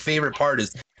 That's my favorite part,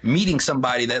 is meeting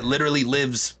somebody that literally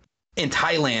lives in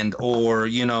Thailand, or,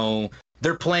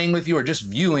 they're playing with you or just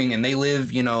viewing and they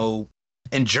live,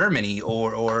 in Germany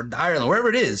or Ireland, wherever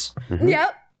it is.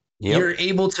 Yep. You're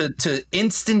able to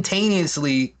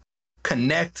instantaneously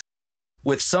connect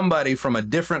with somebody from a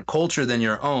different culture than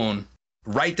your own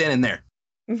right then and there.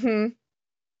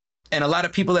 And a lot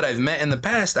of people that I've met in the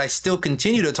past, I still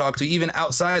continue to talk to, even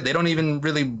outside. They don't even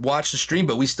really watch the stream,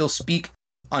 but we still speak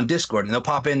on Discord, and they'll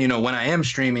pop in, when I am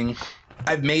streaming.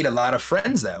 I've made a lot of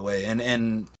friends that way,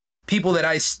 and people that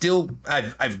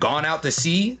I've gone out to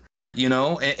see,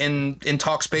 in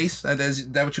talk space. Is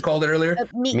that what you called it earlier?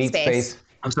 Meet space.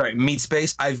 I'm sorry, meet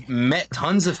space. I've met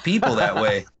tons of people that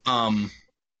way.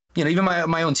 you know, even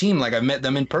my own team, like I've met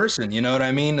them in person. You know what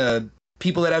I mean?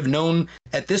 People that I've known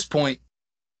at this point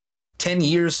 10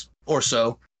 years or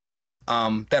so,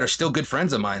 that are still good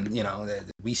friends of mine. You know, that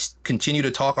we continue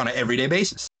to talk on an everyday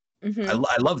basis. Mm-hmm.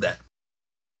 I love that.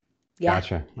 Yeah.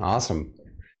 Gotcha. Awesome.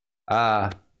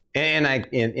 And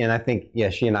I think, yeah,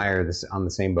 she and I are on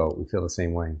the same boat. We feel the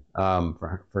same way,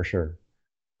 for sure.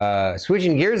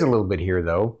 Switching gears a little bit here,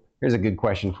 though. Here's a good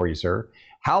question for you, sir.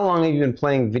 How long have you been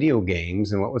playing video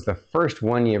games, and what was the first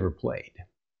one you ever played?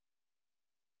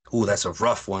 Ooh, that's a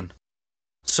rough one.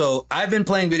 So I've been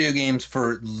playing video games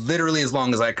for literally as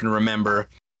long as I can remember.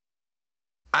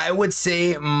 I would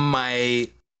say my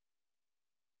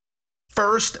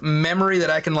first memory that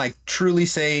I can like truly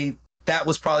say that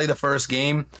was probably the first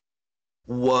game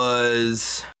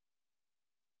was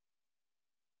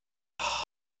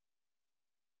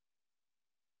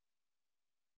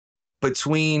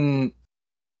between,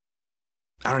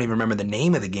 I don't even remember the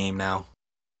name of the game now.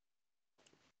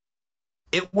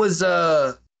 It was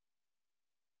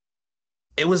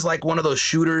like one of those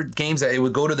shooter games that it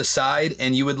would go to the side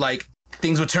and you would like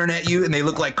things would turn at you and they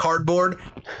look like cardboard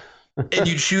and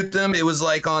you'd shoot them. It was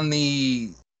like on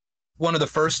one of the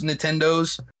first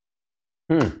Nintendos.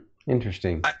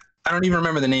 Interesting. I don't even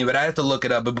remember the name, but I have to look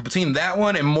it up. But between that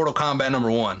one and Mortal Kombat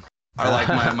 #1 are like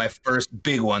my first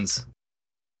big ones.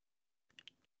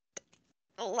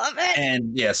 Love it.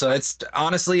 And yeah, so it's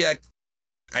honestly,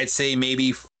 I'd say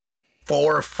maybe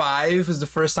 4 or 5 is the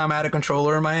first time I had a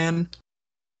controller in my hand.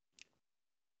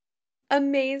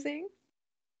 Amazing.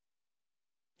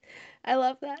 I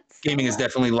love that. Gaming is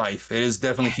definitely life. It is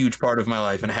definitely a huge part of my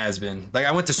life and has been. Like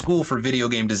I went to school for video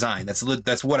game design. That's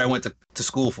what I went to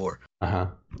school for. Uh-huh.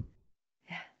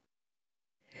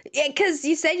 Yeah, because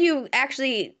you said you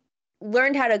actually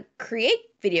learned how to create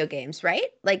video games,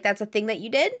 right? Like that's a thing that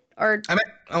you did, or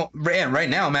right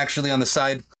now I'm actually on the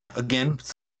side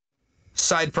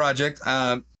project.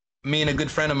 Me and a good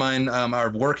friend of mine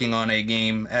are working on a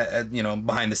game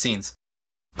behind the scenes.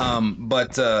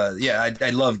 Yeah, I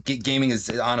love gaming is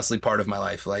honestly part of my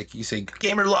life. Like you say,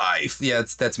 gamer life. Yeah,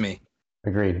 that's me.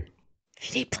 Agreed.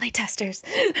 if you need playtesters,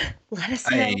 let us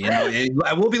know.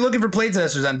 I will be looking for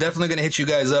playtesters. I'm definitely going to hit you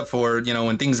guys up for,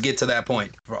 when things get to that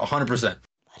point, for 100%. Let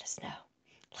us know.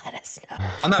 Let us know.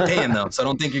 I'm not paying though, so I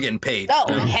don't think you're getting paid.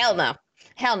 Oh, hell no.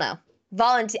 Hell no.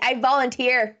 I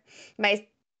volunteer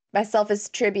myself as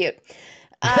tribute.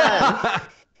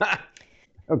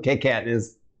 Okay,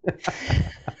 Katniss.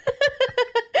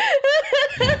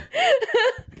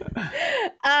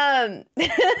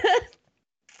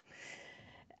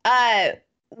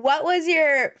 What was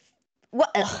your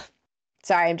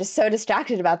sorry, I'm just so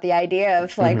distracted about the idea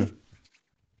of like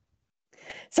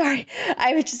sorry,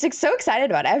 I was just so excited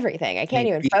about everything. I can't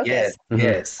even focus.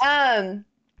 Yes.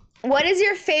 What is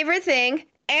your favorite thing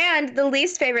and the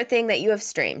least favorite thing that you have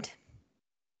streamed?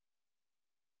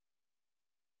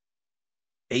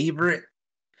 Favorite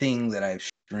thing that I've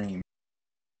streamed.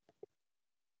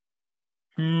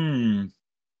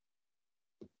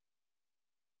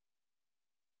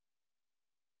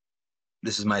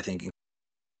 This is my thinking.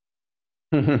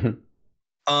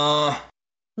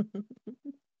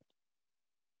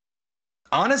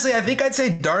 Honestly, I think I'd say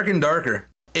Dark and Darker.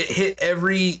 It hit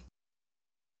every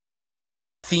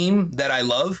theme that I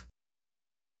love.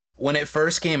 When it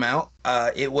first came out,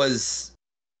 it was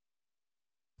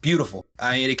beautiful.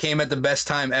 I mean, it came at the best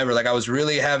time ever. Like I was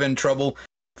really having trouble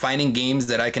finding games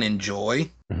that I can enjoy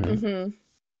and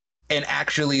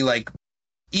actually like,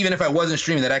 even if I wasn't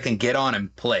streaming, that I can get on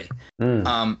and play. It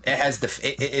has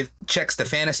it checks the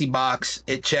fantasy box.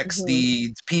 It checks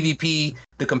the PvP,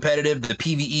 the competitive, the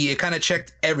PvE. It kind of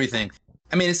checked everything.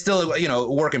 I mean, it's still a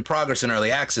work in progress in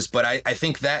early access, but I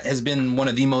think that has been one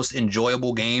of the most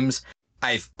enjoyable games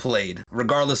I've played,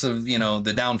 regardless of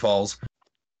the downfalls.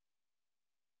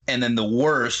 And then the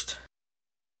worst.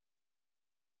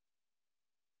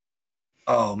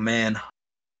 Oh man.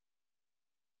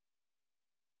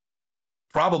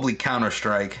 Probably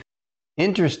Counter-Strike.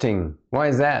 Interesting. Why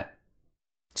is that?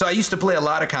 So I used to play a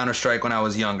lot of Counter-Strike when I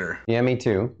was younger. Yeah, me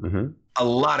too. A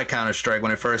lot of Counter-Strike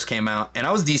when it first came out, and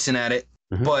I was decent at it.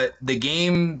 But the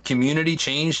game community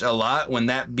changed a lot when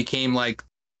that became like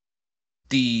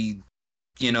the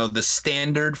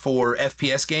standard for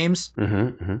FPS games.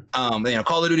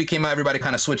 Call of Duty came out, everybody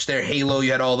kind of switched there. Halo,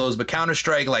 you had all those, but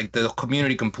Counter-Strike, like the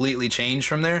community completely changed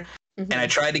from there. And I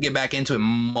tried to get back into it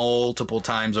multiple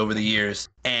times over the years,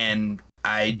 and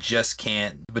I just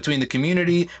can't. Between the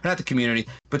community,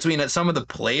 between some of the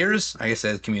players, I guess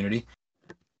that's community,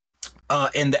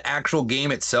 and the actual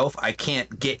game itself, I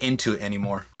can't get into it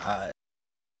anymore.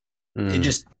 It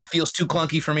just feels too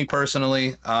clunky for me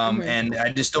personally, and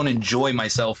I just don't enjoy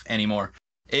myself anymore.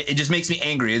 It just makes me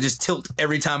angry. It just tilt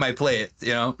every time I play it,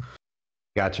 you know?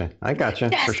 Gotcha. I gotcha,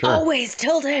 Yes, for sure. always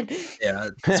tilted. Yeah,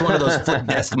 it's one of those flip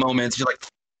desk moments. You're like,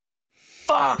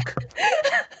 fuck.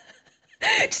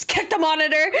 Just kick the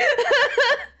monitor.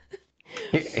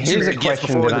 Here's a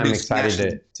question that I'm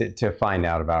excited to find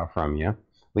out about from you.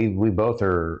 We both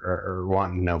are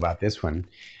wanting to know about this one.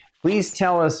 Please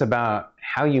tell us about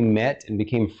how you met and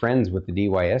became friends with the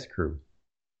DYS crew.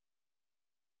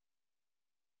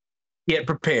 Get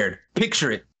prepared.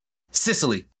 Picture it.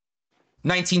 Sicily,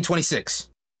 1926.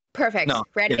 Perfect. No,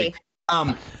 ready.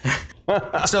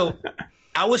 So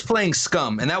I was playing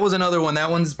Scum, and that was another one.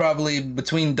 That one's probably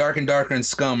between Dark and Darker and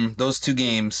Scum, those two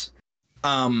games.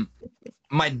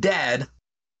 My dad,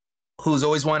 who's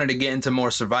always wanted to get into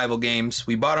more survival games,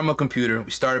 we bought him a computer.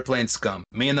 We started playing Scum.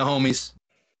 Me and the homies,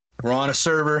 we're on a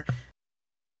server,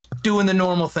 doing the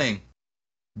normal thing.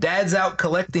 Dad's out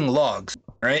collecting logs,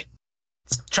 right?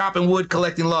 Chopping wood,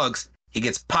 collecting logs. He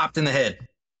gets popped in the head.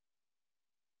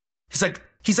 He's like,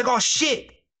 oh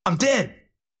shit, I'm dead.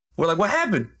 We're like, what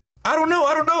happened? I don't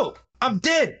know. I'm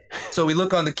dead. So we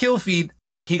look on the kill feed.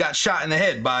 He got shot in the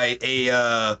head by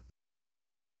a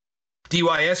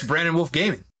DYS, Brandon Wolf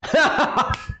Gaming.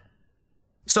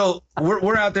 So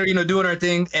we're out there, doing our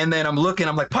thing. And then I'm looking,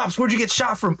 I'm like, Pops, where'd you get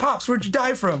shot from? Pops, where'd you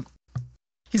die from?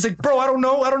 He's like, bro, I don't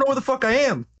know where the fuck I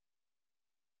am.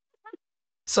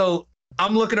 So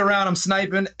I'm looking around, I'm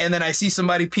sniping, and then I see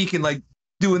somebody peeking, like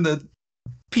doing the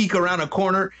peek around a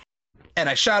corner, and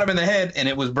I shot him in the head, and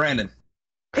it was Brandon.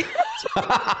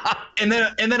 and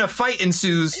then a fight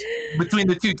ensues between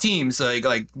the two teams.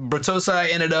 Like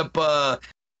Bertosai ended up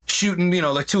shooting,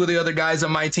 like two of the other guys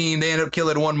on my team. They ended up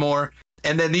killing one more.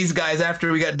 And then these guys,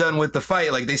 after we got done with the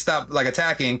fight, like they stopped like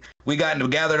attacking. We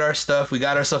gathered our stuff. We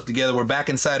got our stuff together. We're back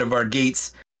inside of our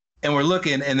gates, and we're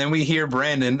looking. And then we hear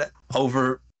Brandon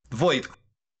over VoIP.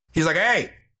 He's like,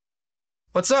 "Hey,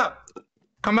 what's up?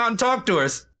 Come out and talk to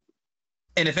us."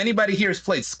 And if anybody here has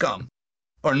played Scum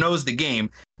or knows the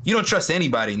game, you don't trust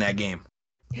anybody in that game.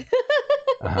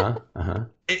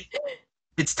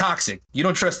 It's toxic. You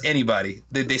don't trust anybody.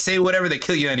 They say whatever, they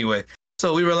kill you anyway.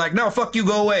 So we were like, no, fuck you,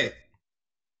 go away.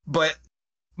 But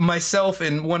myself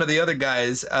and one of the other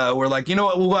guys were like, you know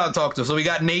what, we'll go out and talk to him. So we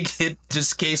got naked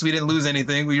just in case we didn't lose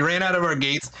anything. We ran out of our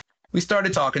gates. We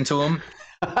started talking to him.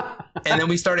 And then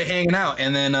we started hanging out.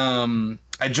 And then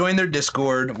I joined their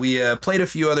Discord. We played a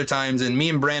few other times. And me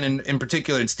and Brandon in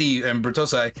particular, and Steve and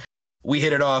Bertosai, we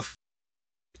hit it off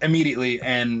immediately.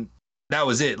 And that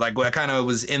was it. Like, I kind of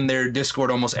was in their Discord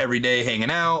almost every day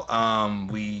hanging out.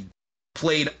 We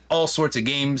played all sorts of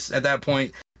games at that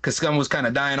point because Scum was kind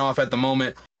of dying off at the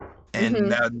moment. And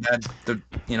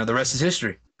the rest is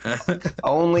history.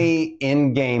 Only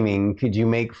in gaming could you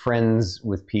make friends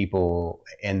with people,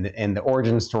 and the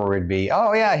origin story would be,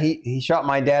 oh yeah, he shot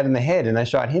my dad in the head and I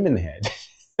shot him in the head.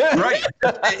 Right.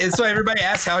 And so everybody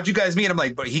asks, how'd you guys meet? I'm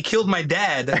like, but he killed my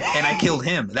dad and I killed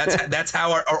him. That's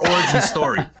how our origin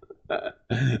story.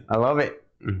 I love it.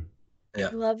 Yeah.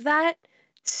 I love that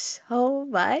so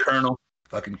much.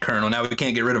 Fucking Colonel. Now we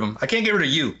can't get rid of him. I can't get rid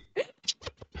of you.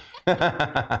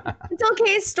 It's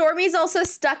okay. Stormy's also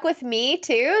stuck with me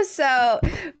too, so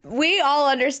we all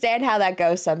understand how that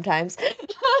goes sometimes.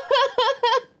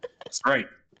 That's right.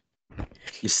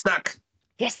 You're stuck.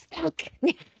 You're stuck.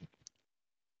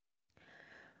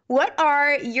 What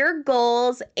are your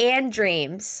goals and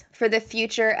dreams for the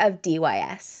future of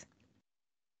DYS?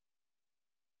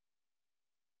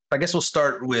 I guess we'll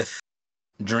start with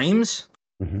dreams.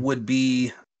 Would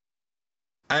be,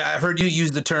 I heard you use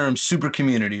the term super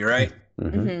community, right?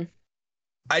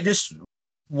 I just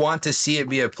want to see it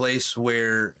be a place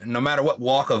where no matter what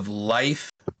walk of life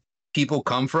people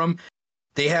come from,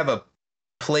 they have a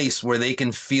place where they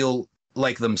can feel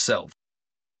like themselves.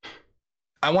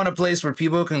 I want a place where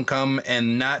people can come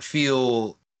and not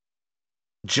feel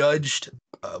judged,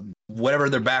 whatever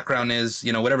their background is,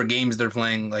 whatever games they're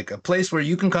playing, like a place where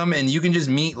you can come and you can just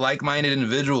meet like-minded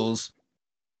individuals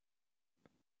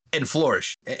and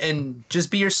flourish and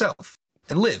just be yourself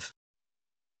and live.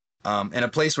 And a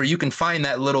place where you can find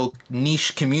that little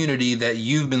niche community that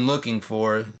you've been looking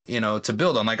for, to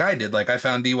build on, like I did. Like I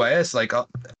found DYS, like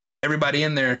everybody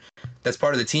in there that's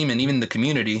part of the team and even the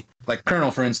community, like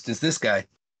Colonel, for instance, this guy,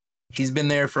 he's been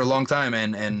there for a long time,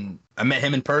 and I met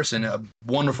him in person, a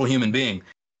wonderful human being.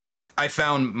 I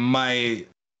found my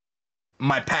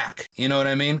pack, you know what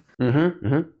I mean?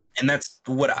 And that's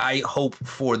what I hope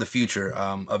for the future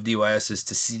of DYS is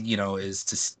to see,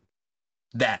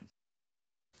 that.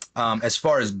 As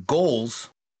far as goals,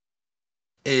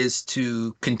 is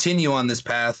to continue on this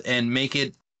path and make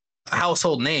it a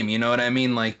household name. You know what I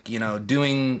mean? Like, you know,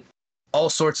 doing all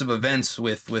sorts of events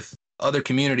with other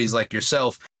communities like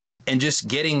yourself, and just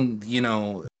getting, you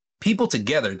know, people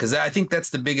together, because I think that's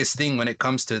the biggest thing when it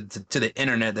comes to the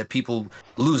internet that people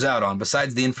lose out on,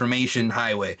 besides the information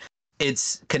highway.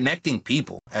 It's connecting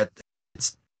people at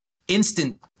it's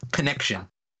instant connection,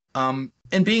 and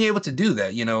being able to do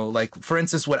that, you know, like for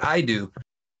instance what I do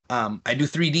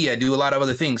 3D, I do a lot of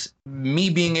other things. Me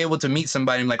being able to meet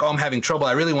somebody, I'm like, oh, I'm having trouble,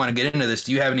 I really want to get into this,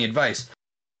 do you have any advice?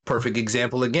 Perfect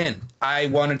example again. I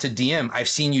wanted to DM. I've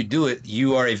seen you do it.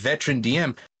 You are a veteran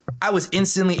DM. I was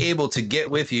instantly able to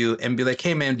get with you and be like,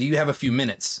 hey, man, do you have a few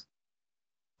minutes?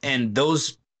 And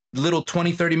those little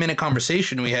 20, 30-minute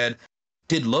conversation we had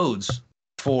did loads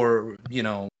for, you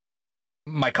know,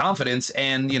 my confidence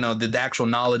and, you know, the actual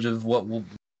knowledge of what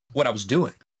I was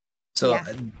doing. So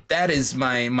Yeah. that is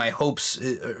my hopes,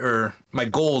 or my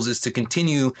goals, is to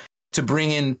continue to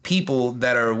bring in people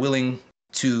that are willing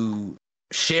to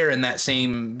share in that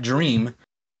same dream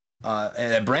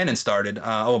that Brandon started.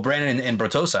 Brandon and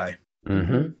Brotosai.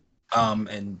 Mm-hmm.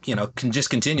 And, you know, can just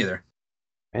continue there.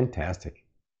 Fantastic.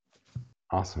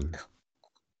 Awesome.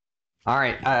 All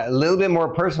right. A little bit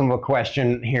more personal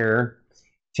question here.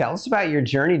 Tell us about your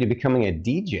journey to becoming a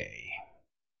DJ.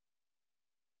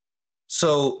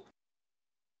 So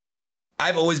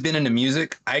I've always been into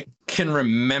music. I can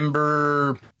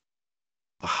remember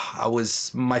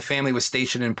my family was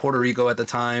stationed in Puerto Rico at the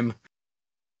time.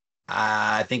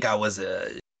 I think I was a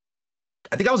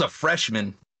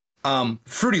freshman.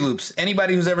 Fruity Loops.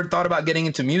 Anybody who's ever thought about getting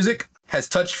into music has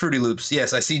touched Fruity Loops.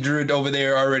 Yes, I see Drew over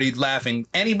there already laughing.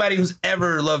 Anybody who's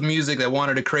ever loved music that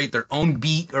wanted to create their own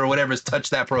beat or whatever has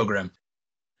touched that program.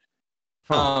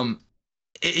 Huh.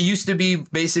 It used to be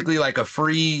basically like a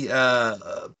free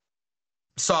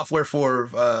software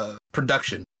for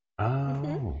production.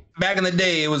 Oh. Back in the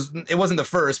day, it wasn't the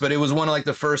first, but it was one of like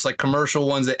the first like commercial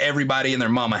ones that everybody and their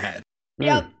mama had.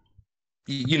 Yep.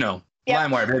 You know, Yep.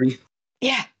 LimeWire, baby.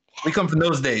 Yeah. We come from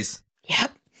those days.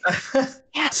 Yep.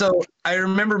 Yeah. So I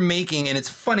remember making, and it's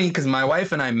funny because my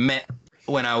wife and I met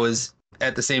when I was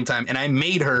at the same time, and I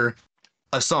made her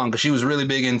a song because she was really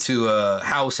big into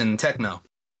house and techno.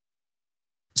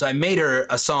 So I made her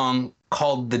a song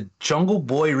called the Jungle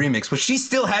Boy Remix, but she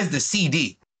still has the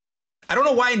CD. I don't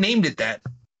know why I named it that.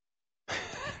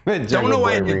 The Don't know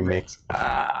why I Boy did remix.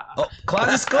 Oh,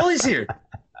 Closet Scully's here.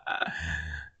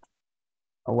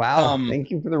 Oh, wow.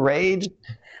 Thank you for the raid.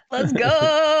 Let's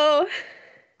go.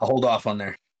 I'll hold off on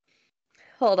there.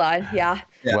 Hold on. Yeah.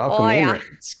 Yeah. Welcome in. yeah.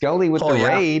 Scully with the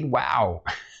raid. Wow.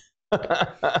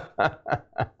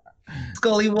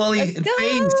 Scully, Wally, Let's and go.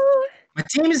 Faze. My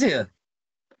team is here.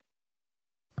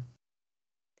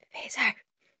 Phaser.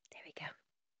 There we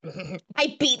go.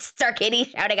 I beat Star Kitty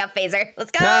shouting out Phaser.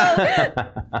 Let's go.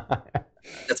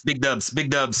 That's big dubs. Big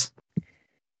dubs.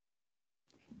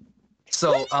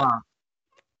 So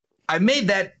I made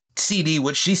that CD,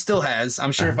 which she still has.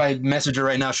 I'm sure if I message her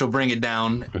right now, she'll bring it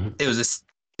down. Mm-hmm. It was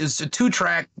a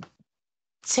 2-track,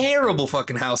 terrible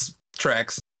fucking house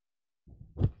tracks.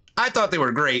 I thought they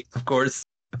were great, of course.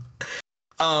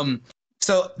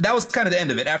 So that was kind of the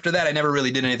end of it. After that, I never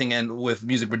really did anything with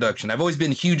music production. I've always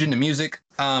been huge into music.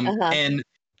 And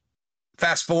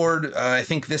fast forward, I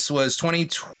think this was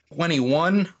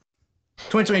 2021.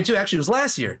 2022 actually was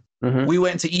last year. Mm-hmm. We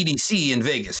went to EDC in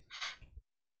Vegas.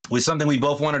 It was something we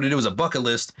both wanted to do as a bucket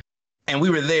list. And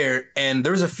we were there, and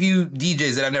there was a few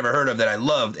DJs that I've never heard of that I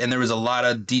loved, and there was a lot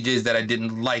of DJs that I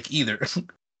didn't like either.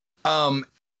 And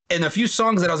a few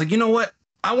songs that I was like, you know what?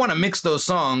 I want to mix those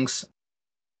songs.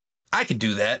 I could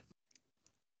do that.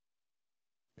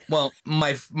 Well,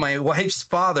 my wife's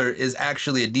father is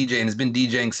actually a DJ and has been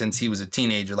DJing since he was a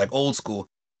teenager, like old school.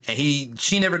 And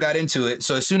she never got into it.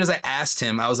 So as soon as I asked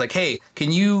him, I was like, hey,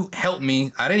 can you help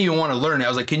me? I didn't even want to learn it. I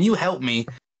was like, can you help me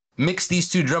mix these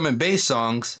 2 drum and bass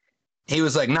songs? He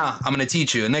was like, nah, I'm going to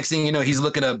teach you. And next thing you know, he's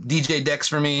looking up DJ decks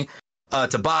for me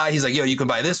to buy. He's like, yo, you can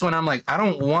buy this one. I'm like, I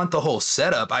don't want the whole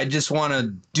setup. I just want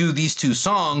to do these 2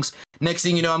 songs. Next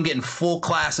thing you know, I'm getting full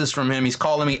classes from him. He's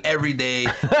calling me every day.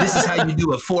 This is how you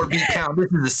do a 4-beat count.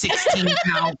 This is a 16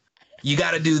 count. You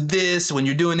got to do this. When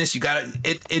you're doing this, you got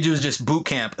to, it was just boot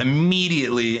camp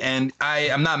immediately. And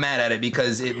I'm not mad at it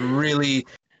because it really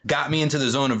got me into the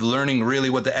zone of learning really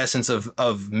what the essence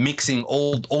of mixing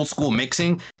old school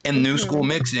mixing and new school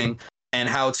mixing, and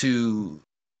how to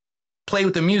play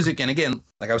with the music. And again,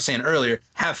 like I was saying earlier,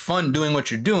 have fun doing what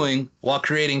you're doing while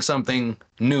creating something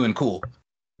new and cool.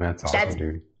 That's awesome,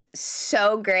 dude.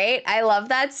 So great. I love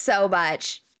that so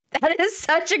much. That is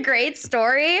such a great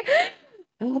story.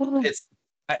 It's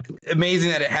amazing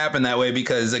that it happened that way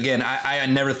because, again, I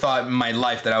never thought in my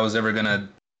life that I was ever going to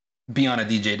be on a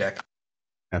DJ deck.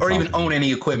 That's Or even awesome. own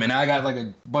any equipment. I got like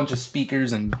a bunch of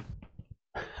speakers and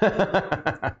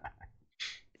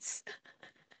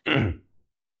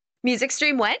Music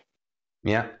stream what?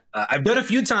 Yeah. I've done a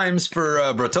few times for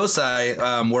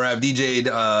Brotosai where I've DJ'd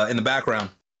in the background.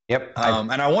 Yep.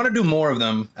 And I want to do more of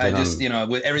them. I just, on- you know,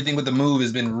 with everything with the move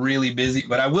has been really busy,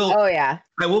 but I will Oh yeah.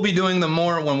 I will be doing them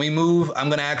more when we move. I'm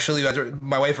going to actually,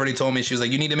 my wife already told me, she was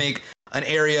like, you need to make an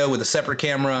area with a separate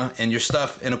camera and your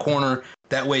stuff in a corner.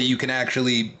 That way you can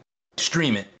actually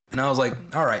stream it. And I was like,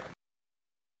 all right.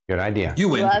 Good idea. You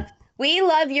win. We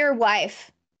love your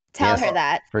wife. Tell her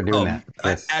that. For doing that.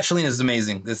 Yes. Ashley is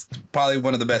amazing. It's probably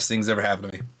one of the best things ever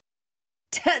happened to me.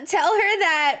 Tell her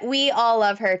that we all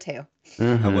love her too.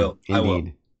 Mm-hmm. I will.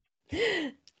 Indeed.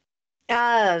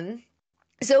 I will.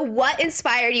 So what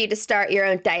inspired you to start your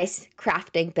own dice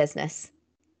crafting business?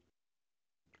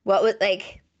 What was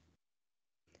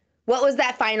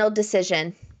that final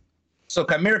decision? So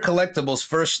Chimera Collectibles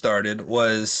first started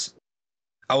was,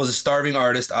 I was a starving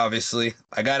artist, obviously.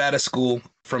 I got out of school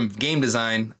from game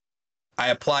design. I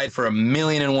applied for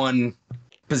 1,000,001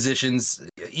 positions,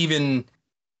 even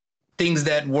things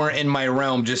that weren't in my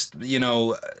realm. Just, you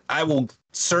know, I will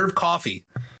serve coffee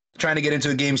trying to get into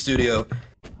a game studio.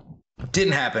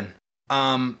 Didn't happen.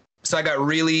 So I got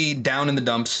really down in the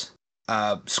dumps.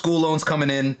 School loans coming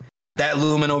in, that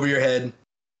looming over your head.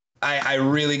 I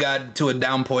really got to a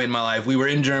down point in my life. We were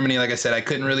in Germany, like I said, I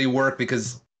couldn't really work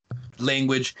because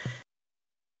language.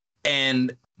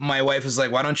 And my wife was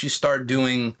like, why don't you start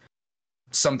doing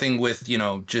something with, you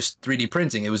know, just 3D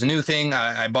printing? It was a new thing.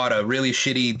 I bought a really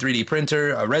shitty 3D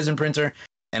printer, a resin printer.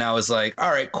 And I was like,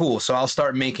 all right, cool. So I'll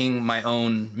start making my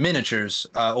own miniatures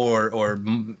or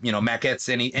you know, maquettes,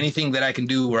 anything that I can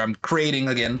do where I'm creating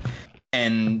again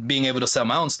and being able to sell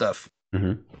my own stuff.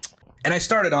 Mm-hmm. And I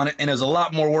started on it, and it was a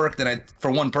lot more work than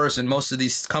for one person. Most of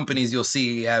these companies you'll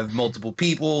see have multiple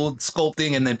people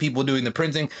sculpting and then people doing the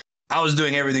printing. I was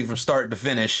doing everything from start to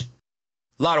finish. A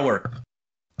lot of work.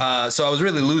 So I was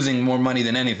really losing more money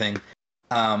than anything.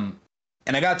 And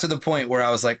I got to the point where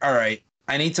I was like, all right,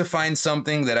 I need to find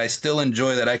something that I still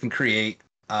enjoy that I can create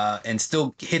and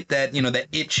still hit that, you know, that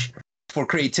itch for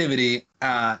creativity.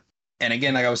 And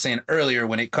again, like I was saying earlier,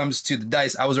 when it comes to the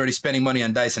dice, I was already spending money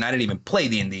on dice and I didn't even play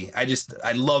D&D.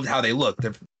 I loved how they look.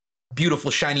 They're beautiful,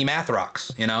 shiny math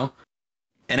rocks, you know?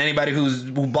 And anybody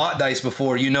who bought dice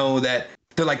before, you know that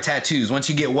they're like tattoos. Once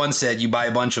you get one set, you buy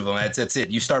a bunch of them. That's it.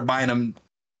 You start buying them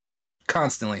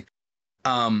constantly.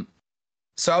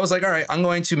 So I was like, all right, I'm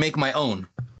going to make my own.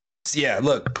 So yeah,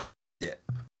 look, yeah,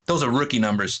 those are rookie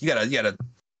numbers. You gotta.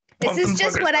 This is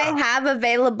just what I have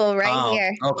available right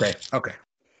here. Okay.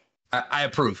 I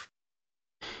approve.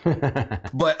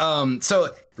 But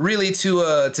so really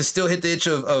to still hit the itch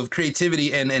of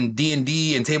creativity and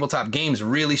D&D and tabletop games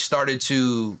really started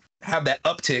to have that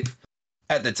uptick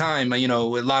at the time. You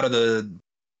know, a lot of the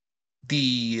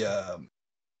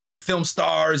film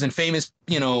stars and famous,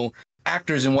 you know,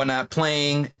 actors and whatnot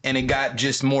playing, and it got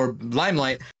just more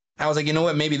limelight. I was like, you know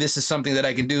what, maybe this is something that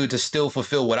I can do to still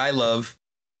fulfill what I love.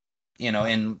 You know,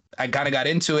 and I kind of got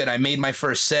into it. I made my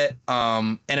first set,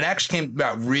 and it actually came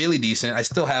out really decent. I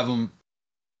still have them.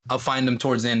 I'll find them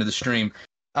towards the end of the stream.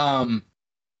 A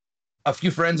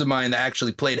few friends of mine that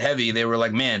actually played heavy, they were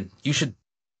like, man, you should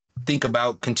think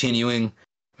about continuing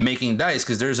making dice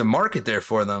because there's a market there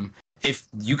for them. If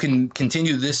you can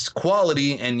continue this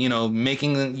quality and, you know,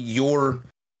 making your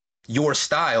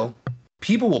style,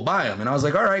 people will buy them. And I was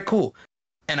like, all right, cool.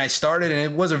 And I started, and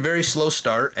it was a very slow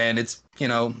start. And it's, you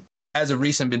know, as of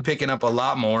recent, been picking up a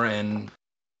lot more, and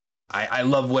I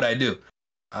love what I do.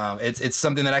 It's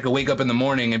something that I could wake up in the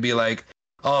morning and be like,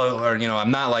 oh, or, you know,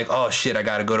 I'm not like, oh shit, I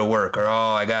gotta go to work, or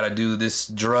oh, I gotta do this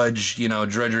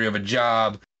drudgery of a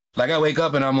job. Like I wake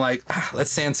up and I'm like, let's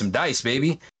sand some dice,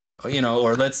 baby, you know,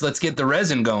 or let's get the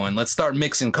resin going. Let's start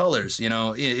mixing colors. You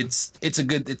know, it's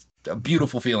a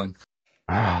beautiful feeling.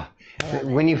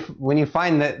 When you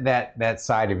find that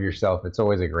side of yourself, it's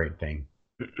always a great thing.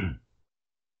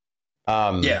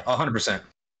 Yeah, 100%. All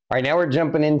right, now we're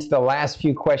jumping into the last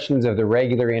few questions of the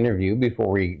regular interview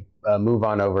before we move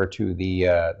on over to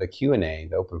the Q&A,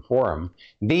 the open forum.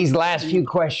 These last few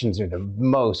questions are the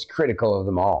most critical of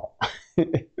them all.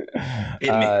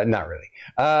 Not really.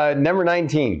 Number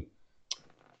 19.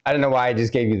 I don't know why I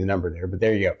just gave you the number there, but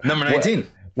there you go. Number 19.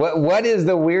 What is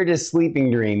the weirdest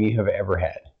sleeping dream you have ever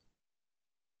had?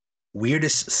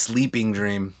 Weirdest sleeping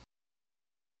dream.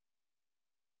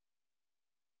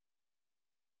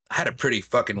 I had a pretty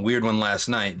fucking weird one last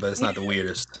night, but it's not the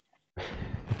weirdest.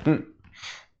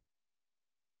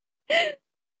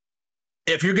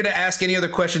 If you're going to ask any other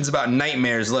questions about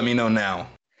nightmares, let me know now.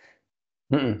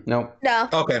 Nope. No.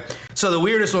 Okay. So the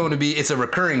weirdest one would be, it's a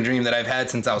recurring dream that I've had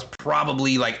since I was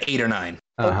probably like 8 or 9.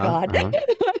 Oh God. I'm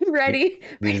ready. These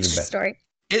are Ready the for best. story.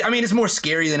 I mean, it's more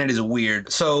scary than it is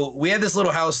weird. So we had this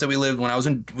little house that we lived when I was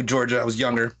in Georgia. I was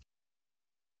younger.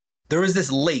 There was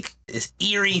this lake, this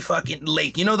eerie fucking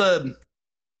lake. You know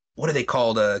what are they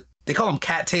called? They call them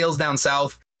cattails down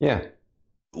south. Yeah.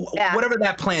 Yeah. Whatever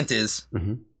that plant is.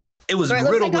 Mm-hmm. It was Or it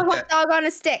looks riddled like a with hot that. dog on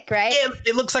a stick, right?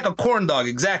 It looks like a corn dog,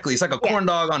 exactly. It's like a corn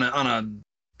dog on a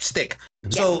stick.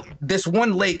 So this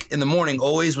one lake in the morning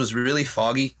always was really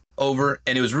foggy over,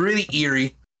 and it was really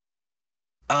eerie.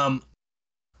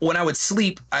 When I would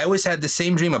sleep, I always had the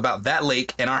same dream about that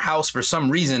lake, and our house for some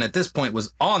reason at this point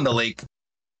was on the lake.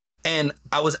 And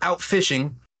I was out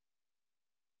fishing,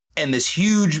 and this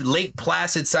huge Lake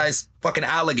Placid sized fucking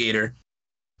alligator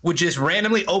would just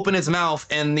randomly open its mouth,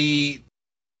 and the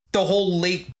whole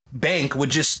lake bank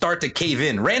would just start to cave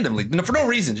in randomly for no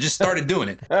reason. It just started doing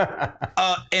it.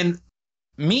 And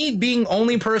me being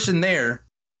only person there,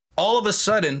 all of a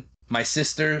sudden, my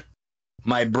sister,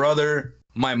 my brother,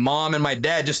 my mom, and my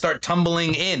dad just start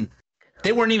tumbling in.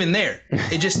 They weren't even there.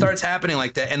 It just starts happening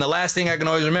like that. And the last thing I can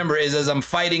always remember is as I'm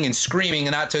fighting and screaming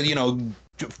and not to,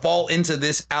 fall into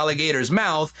this alligator's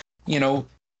mouth,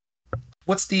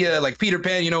 what's the, like Peter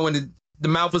Pan, when the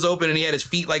mouth was open and he had his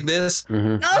feet like this.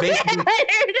 Mm-hmm. Oh, yeah.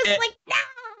 They're just like, no.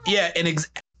 Yeah, and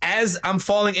as I'm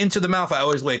falling into the mouth, I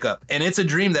always wake up. And it's a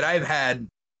dream that I've had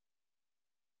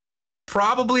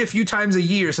probably a few times a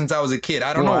year since I was a kid.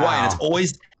 I don't know why. And it's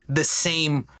always the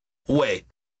same way.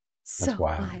 So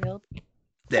wild.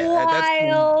 Yeah,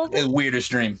 Wild. that's the weirdest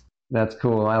dream. That's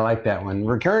cool. I like that one.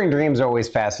 Recurring dreams always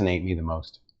fascinate me the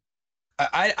most.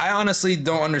 I honestly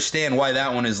don't understand why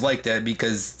that one is like that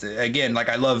because, again, like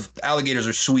I love alligators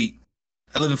are sweet.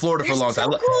 I lived in Florida for a long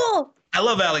time. Cool. I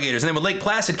love alligators. And then when Lake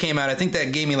Placid came out, I think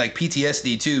that gave me like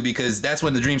PTSD too because that's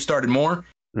when the dream started more.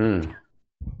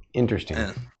 Interesting.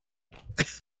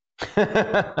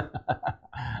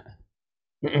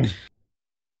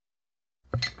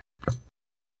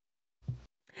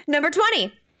 Number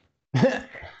 20.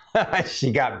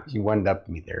 She one up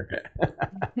me there.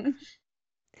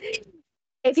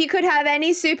 If you could have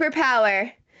any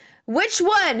superpower, which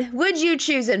one would you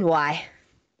choose and why?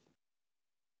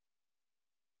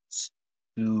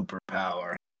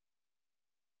 Superpower.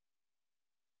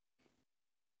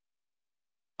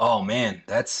 Oh man,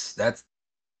 that's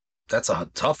a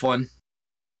tough one.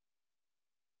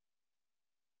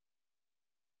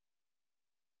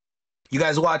 You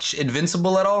guys watch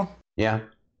Invincible at all? Yeah.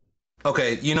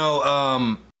 Okay,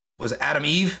 was it Adam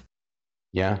Eve?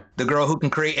 Yeah. The girl who can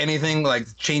create anything, like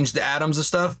change the atoms and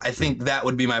stuff. I think that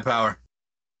would be my power.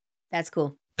 That's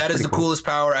cool. That is the coolest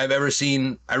power I've ever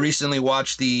seen. I recently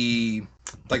watched the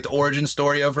origin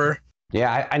story of her.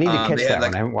 Yeah, I need to catch that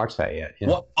one. I haven't watched that yet.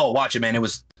 Yeah. Watch it, man. It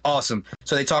was awesome.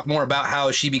 So they talk more about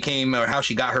how she became or how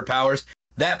she got her powers.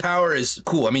 That power is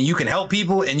cool. I mean, you can help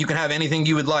people and you can have anything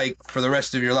you would like for the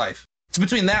rest of your life. It's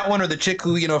between that one or the chick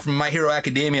who, from My Hero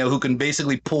Academia, who can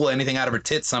basically pull anything out of her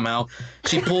tits somehow.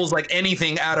 She pulls like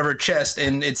anything out of her chest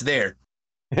and it's there.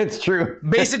 It's true.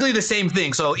 Basically the same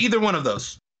thing. So either one of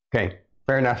those. Okay,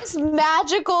 fair enough. It's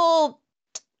magical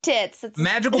tits. It's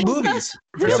magical boobies.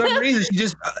 For some reason, she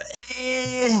just...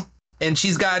 and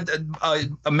she's got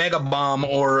a mega bomb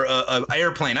or a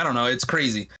airplane. I don't know. It's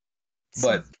crazy.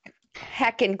 But...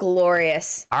 heckin'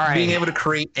 glorious. All right. Being able to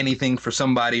create anything for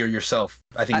somebody or yourself,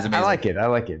 I think is amazing. I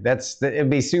like it. It'd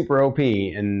be super OP,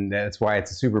 and that's why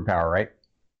it's a superpower, right?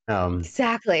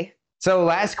 Exactly. So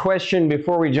last question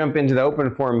before we jump into the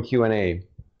open forum Q&A.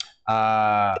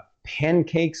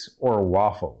 Pancakes or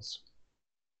waffles?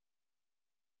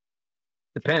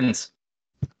 Depends.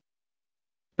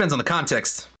 Depends on the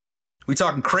context. We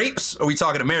talking crepes or we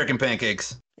talking American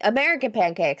pancakes? American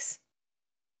pancakes.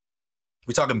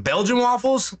 We talking Belgian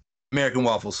waffles? American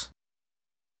waffles?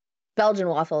 Belgian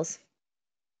waffles.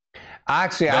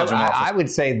 Actually, I would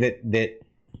say that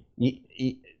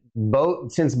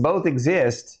both, since both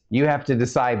exist, you have to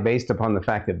decide based upon the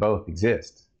fact that both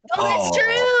exist. Oh, that's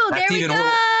true. There we go.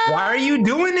 Why are you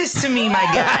doing this to me, my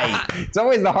guy? It's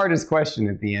always the hardest question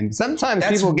at the end. Sometimes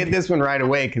people get this one right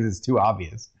away because it's too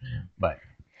obvious. But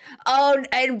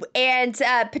and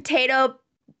potato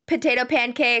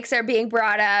pancakes are being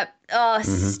brought up. Oh,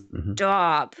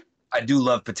 stop. I do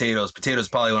love potatoes. Potatoes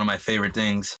probably one of my favorite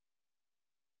things.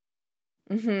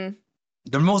 Mm-hmm.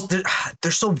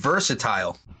 They're so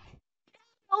versatile.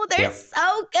 Oh, they're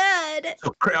so good.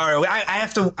 So, all right,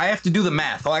 I have to do the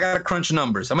math. I gotta crunch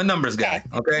numbers. I'm a numbers guy.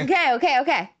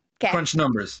 Okay. Crunch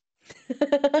numbers.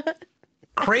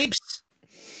 Crepes.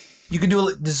 You can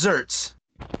do desserts.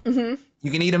 Mm-hmm.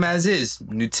 You can eat them as is.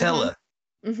 Nutella.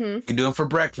 Mm-hmm. You can do them for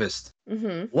breakfast.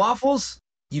 Mm-hmm. Waffles,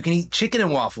 you can eat chicken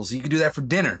and waffles. You can do that for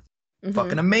dinner. Mm-hmm.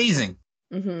 Fucking amazing.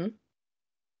 Mm-hmm.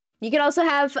 You can also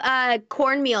have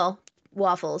cornmeal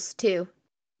waffles too.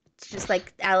 It's just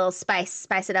like add a little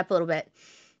spice it up a little bit,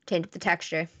 change up the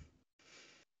texture.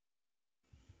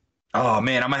 Oh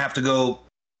man, I'm gonna have to go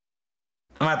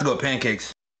with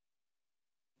pancakes.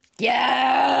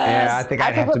 Yes. Yeah, I think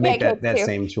I'd have to make that too.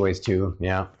 same choice too.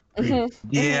 Yeah. Mm-hmm.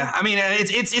 Yeah, I mean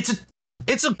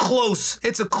it's a close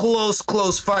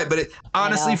fight, but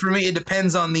honestly for me it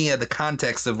depends on the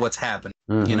context of what's happened.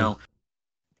 Mm-hmm. You know,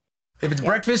 if it's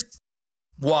breakfast,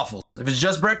 waffles. If it's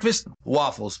just breakfast,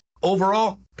 waffles.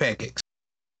 Overall, pancakes.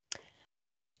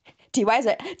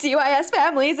 DYS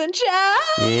families in chat.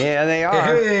 Yeah, they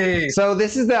are. Hey. So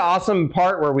this is the awesome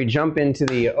part where we jump into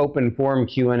the open forum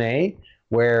Q&A,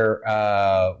 where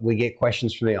we get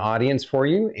questions from the audience for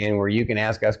you, and where you can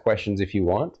ask us questions if you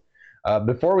want.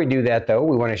 Before we do that, though,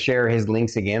 we want to share his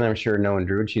links again. I'm sure Noah and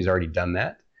Druid, she's already done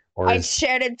that. I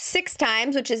shared it 6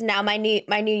 times, which is now my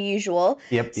new usual.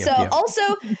 Yep. Also,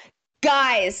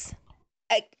 guys,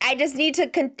 I just need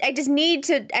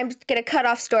to. I'm gonna cut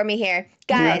off Stormy here,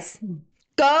 guys. Yeah.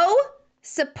 Go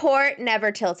support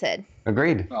NeverTilt3d.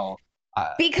 Agreed. Oh.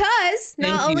 Because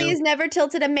not only is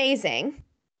NeverTilt3d amazing,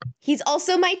 he's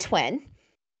also my twin,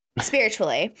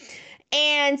 spiritually,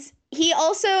 and he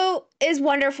also is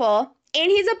wonderful,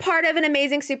 and he's a part of an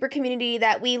amazing super community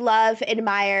that we love,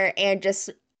 admire, and just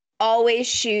always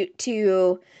shoot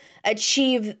to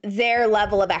achieve their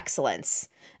level of excellence.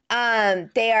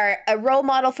 They are a role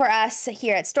model for us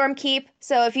here at Stormkeep.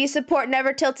 So if you support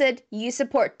NeverTilt3d, you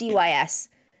support DYS.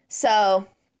 So.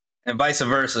 And vice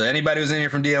versa. Anybody who's in here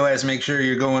from DOS, make sure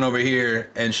you're going over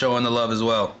here and showing the love as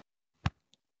well.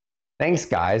 Thanks,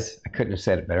 guys. I couldn't have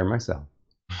said it better myself.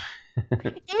 and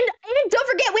don't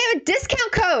forget, we have a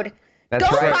discount code. That's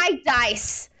Go right. buy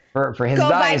dice. For his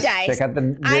dice. Check out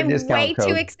the I'm discount way code.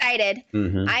 too excited.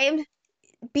 Mm-hmm. I am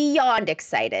beyond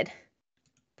excited.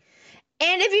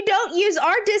 And if you don't use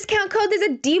our discount code, there's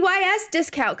a DYS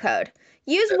discount code.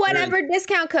 Use whatever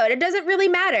discount code. It doesn't really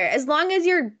matter as long as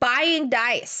you're buying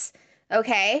dice.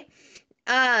 Okay?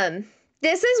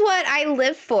 This is what I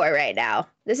live for right now.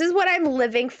 This is what I'm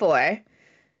living for.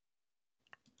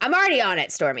 I'm already on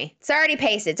it, Stormy. It's already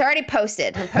pasted. It's already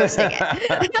posted. I'm posting it.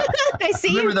 I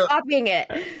see you copying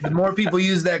it. The more people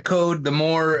use that code, the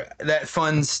more that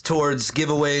funds towards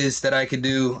giveaways that I could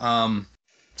do.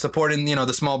 Supporting,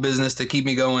 the small business to keep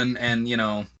me going and,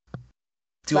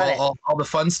 do all the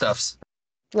fun stuffs.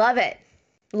 Love it.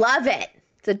 Love it.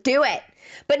 So do it.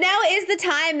 But now is the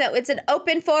time that it's an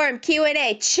open forum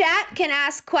Q&A. Chat can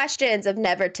ask questions of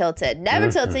NeverTilt3d.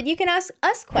 NeverTilt3d, you can ask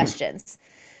us questions.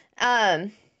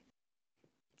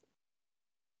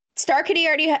 Starkitty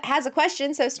already has a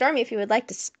question, so Stormy, if you would like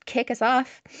to kick us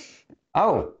off.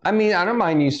 Oh, I mean, I don't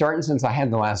mind you starting since I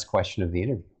had the last question of the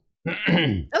interview.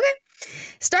 Okay.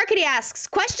 Starkitty asks,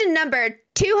 question number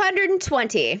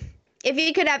 220. If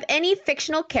you could have any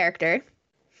fictional character,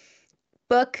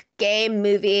 book, game,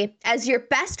 movie, as your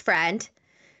best friend,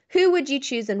 who would you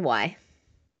choose and why?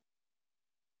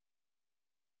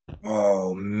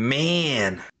 Oh,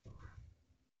 man.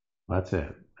 That's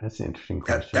it. That's an interesting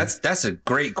question. That's a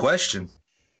great question.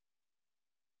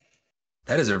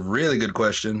 That is a really good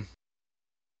question.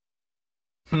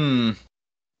 Game,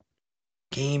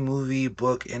 movie,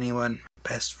 book, anyone,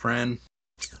 best friend.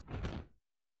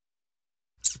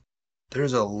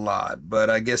 There's a lot, but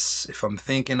I guess if I'm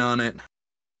thinking on it.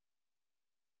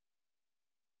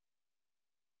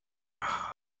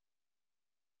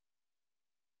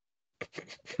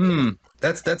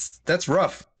 That's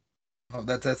rough. Oh,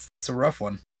 that's a rough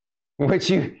one. What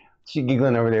she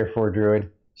giggling over there for,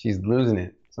 Druid? She's losing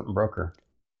it. Something broke her.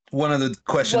 One of the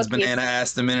questions Banana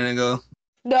asked a minute ago.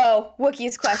 No,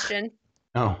 Wookiee's question.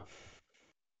 Oh.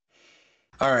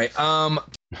 All right.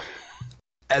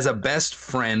 As a best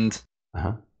friend,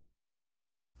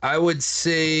 I would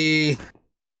say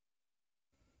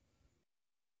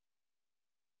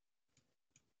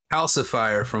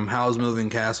Calcifier from Howl's Moving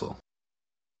Castle.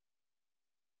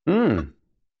 Because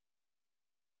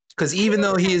even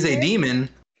though he is a demon,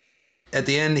 at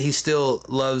the end he still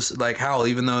loves like Howl.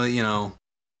 Even though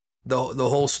the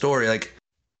whole story, like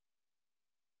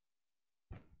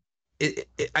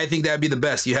I think that'd be the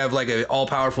best. You have like an all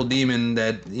powerful demon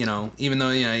that even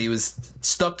though he was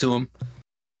stuck to him,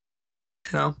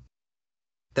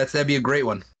 that'd be a great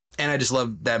one. And I just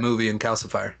love that movie and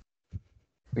Calcifier.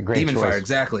 The great Demon choice. Fire,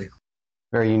 exactly.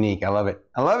 Very unique. I love it.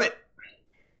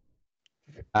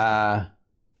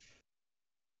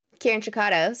 Kieran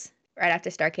Chicado's right after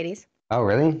Starkitty's. Oh,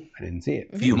 really? I didn't see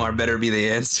it. Fumar better be the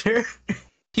answer.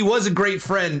 He was a great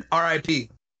friend. R.I.P.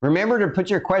 Remember to put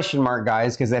your question mark,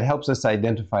 guys, because that helps us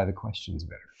identify the questions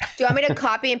better. Do you want me to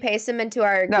copy and paste them into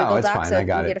our No, Google it's Doc fine. so I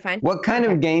got you it. get to find? What kind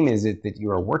of game is it that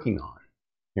you are working on?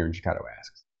 Here in Chicago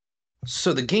asks.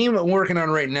 So the game I'm working on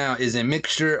right now is a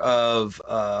mixture of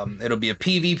it'll be a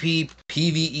PvP,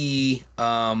 PvE,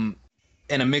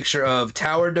 and a mixture of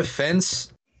tower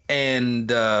defense and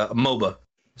MOBA.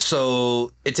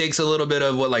 So it takes a little bit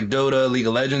of what like Dota, League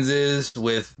of Legends is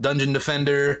with Dungeon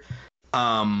Defender,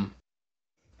 and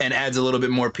adds a little bit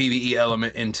more PvE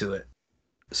element into it.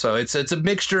 So it's a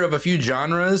mixture of a few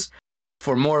genres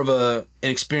for more of an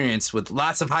experience with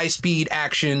lots of high speed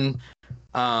action.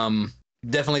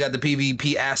 Definitely got the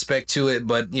PvP aspect to it,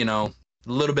 but you know,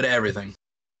 a little bit of everything.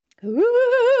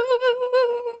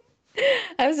 Ooh,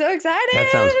 I'm so excited. That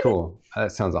sounds cool.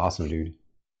 That sounds awesome, dude.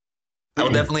 I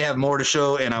will definitely have more to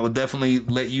show, and I will definitely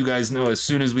let you guys know as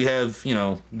soon as we have, you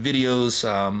know, videos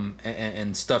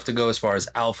and stuff to go as far as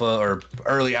alpha or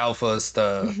early alpha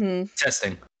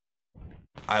testing.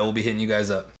 I will be hitting you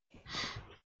guys up.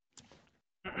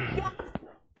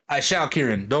 I shall,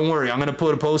 Kieran. Don't worry. I'm gonna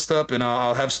put a post up, and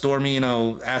I'll have Stormy, you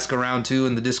know, ask around too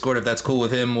in the Discord if that's cool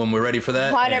with him when we're ready for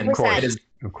that. 100%.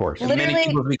 Of course. As many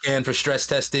people as we can for stress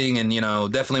testing, and you know,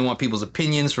 definitely want people's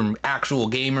opinions from actual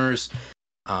gamers.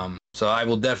 So I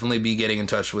will definitely be getting in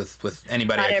touch with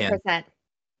anybody 100%. I can.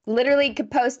 Literally could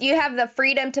post. You have the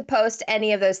freedom to post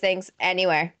any of those things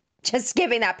anywhere. Just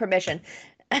giving that permission.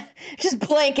 Just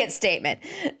blanket statement.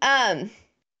 I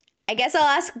guess I'll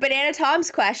ask Banana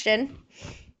Tom's question.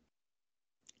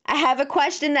 I have a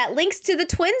question that links to the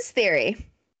twins theory.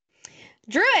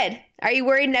 Druid, are you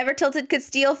worried NeverTilt3d could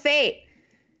steal Fate?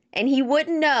 And he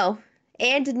wouldn't know.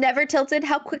 And NeverTilt3d,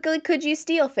 how quickly could you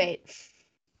steal Fate?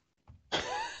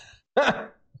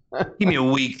 Give me a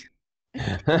week.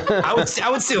 I would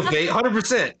steal Fate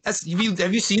 100%.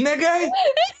 Have you seen that guy?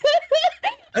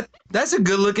 That's a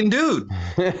good looking dude.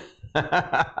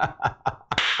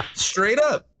 Straight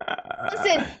up.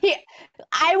 Listen,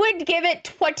 I would give it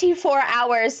 24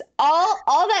 hours. All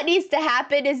that needs to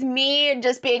happen is me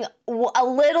just being a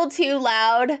little too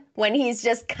loud when he's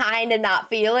just kind of not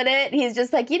feeling it. He's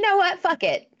just like, you know what? Fuck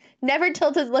it.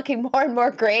 NeverTilt3d is looking more and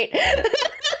more great.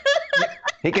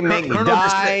 He can make me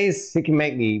dyes. He can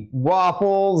make me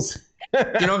waffles. You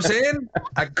know what I'm saying?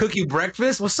 I cook you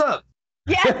breakfast. What's up?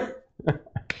 Yeah.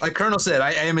 Like Colonel said,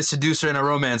 I am a seducer and a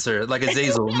romancer, like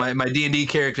Azazel, my D&D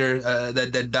character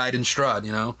that died in Strahd,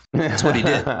 you know? That's what he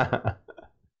did.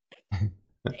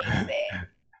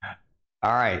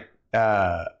 All right.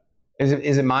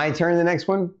 Is it my turn, the next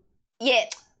one? Yeah.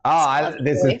 Oh,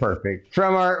 this is perfect.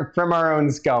 From our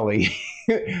own Scully.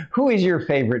 Who is your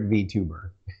favorite VTuber?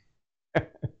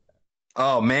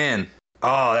 Oh, man.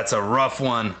 Oh, that's a rough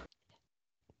one.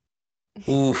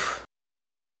 Oof.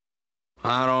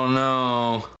 I don't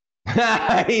know.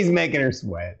 He's making her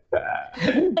sweat.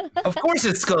 Of course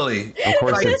it's Scully. Of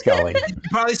course it's Scully.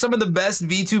 Probably some of the best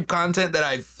VTube content that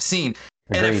I've seen.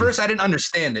 Agreed. And at first I didn't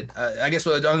understand it. I guess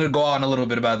I'm going to go on a little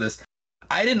bit about this.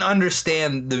 I didn't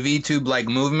understand the VTube like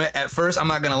movement at first. I'm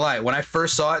not going to lie. When I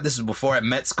first saw it, this is before I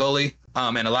met Scully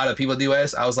and a lot of people at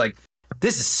DOS, I was like,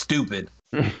 this is stupid.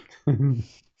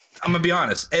 I'm gonna be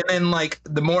honest. And then like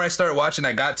the more I started watching,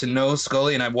 I got to know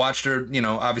Scully, and I watched her, you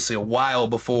know, obviously a while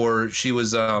before she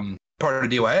was part of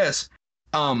DYS.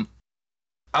 I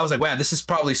was like, wow, this is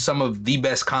probably some of the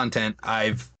best content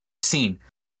I've seen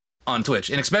on Twitch,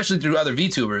 and especially through other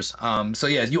VTubers. So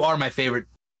yeah, you are my favorite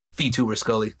VTuber,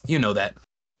 Scully. You know that.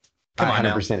 Come on,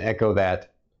 100% echo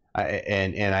that,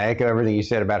 and I echo everything you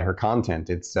said about her content.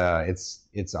 It's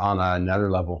on another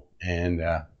level, and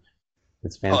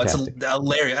it's fantastic. Oh, it's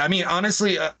hilarious. I mean,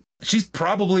 honestly, she's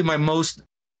probably my most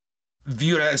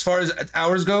viewed as far as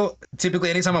hours go.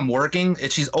 Typically, anytime I'm working,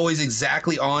 she's always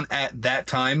exactly on at that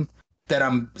time that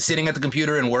I'm sitting at the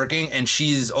computer and working, and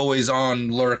she's always on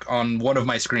lurk on one of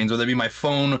my screens, whether it be my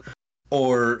phone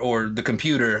or the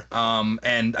computer.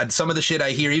 And some of the shit I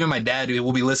hear, even my dad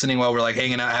will be listening while we're like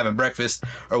hanging out, having breakfast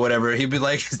or whatever. He'd be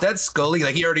like, "Is that Scully?"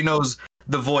 Like he already knows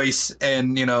the voice,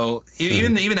 and you know,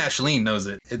 even Ashleen knows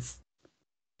it.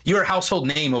 You're a household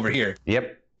name over here.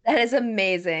 Yep. That is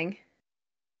amazing.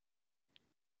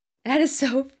 That is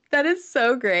so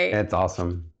great. That's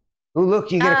awesome. Oh,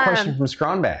 look, you get a question from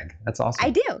Scronbag. That's awesome.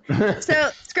 I do. So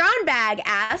Scronbag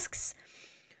asks,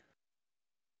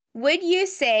 would you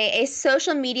say a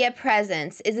social media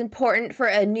presence is important for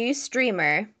a new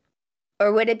streamer,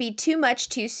 or would it be too much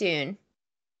too soon?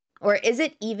 Or is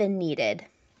it even needed?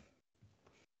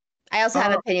 I also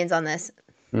have opinions on this.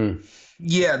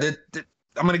 Yeah,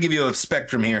 I'm going to give you a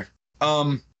spectrum here.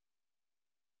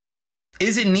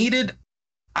 Is it needed?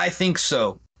 I think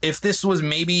so. if this was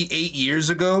maybe 8 years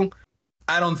ago,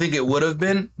 I don't think it would have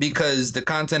been, because the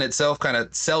content itself kind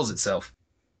of sells itself.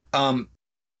 Where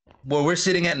we're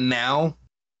sitting at now,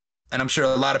 and I'm sure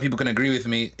a lot of people can agree with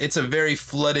me, it's a very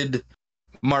flooded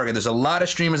market. There's a lot of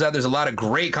streamers out. There's a lot of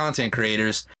great content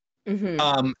creators.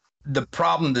 The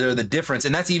problem there, the difference,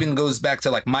 and that's even goes back to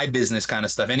like my business kind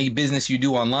of stuff. Any business you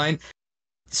do online,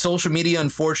 social media,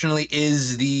 unfortunately,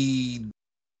 is the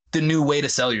new way to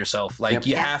sell yourself. Like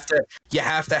you have to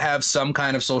have some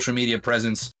kind of social media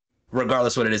presence,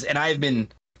 regardless what it is. And I've been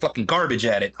fucking garbage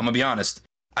at it. I'm gonna be honest.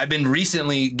 I've been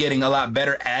recently getting a lot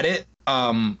better at it.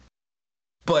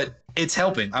 But it's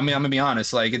helping. I mean, I'm gonna be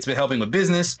honest. Like, it's been helping with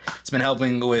business. It's been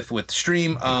helping with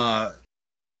stream.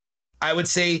 I would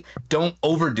say don't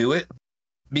overdo it,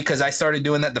 because I started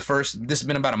doing that this has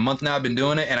been about a month now. I've been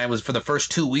doing it, and I was, for the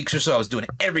first 2 weeks or so, I was doing it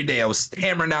every day. I was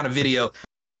hammering down a video.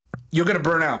 You're gonna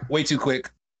burn out way too quick.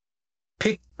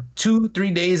 Pick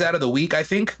 2-3 days out of the week, I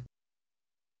think,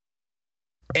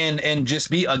 and just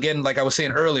be, again, like I was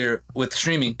saying earlier with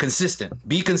streaming, consistent.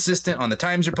 Be consistent on the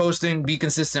times you're posting. Be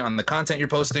consistent on the content you're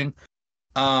posting.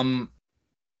 And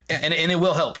it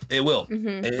will help. It will.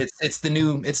 It's the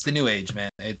new age, man.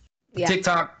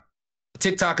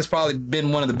 TikTok has probably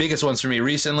been one of the biggest ones for me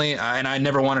recently, and I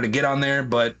never wanted to get on there,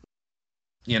 but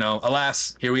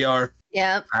alas, here we are.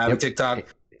 Yeah, I have a TikTok.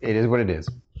 It is what it is.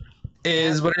 It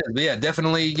is what it is. But yeah,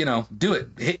 definitely, do it.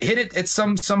 Hit it at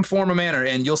some form or manner,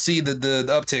 and you'll see the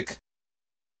uptick.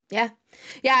 Yeah.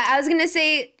 I was gonna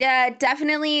say,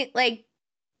 definitely, like,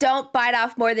 don't bite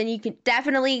off more than you can.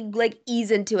 Definitely, like,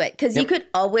 ease into it, because you could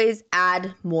always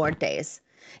add more days.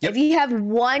 If you have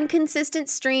one consistent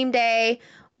stream day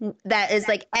that is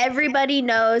like, everybody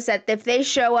knows that if they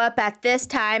show up at this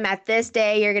time, at this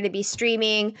day, you're going to be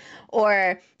streaming,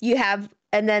 and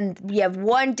then you have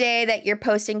one day that you're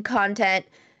posting content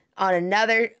on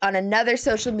another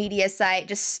social media site.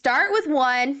 Just start with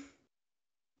one.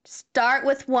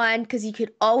 Because you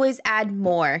could always add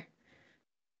more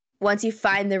once you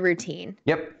find the routine.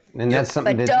 Yep. And that's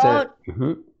something but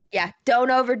don't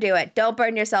overdo it. Don't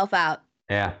burn yourself out.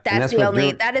 Yeah.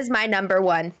 That is my number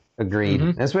one.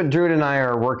 Agreed. That's what Drew and I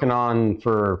are working on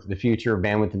for the future of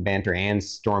Bandwidth and Banter and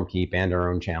Stormkeep and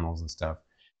our own channels and stuff.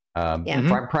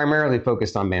 Primarily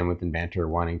focused on Bandwidth and Banter,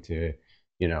 wanting to,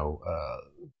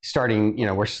 starting,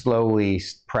 we're slowly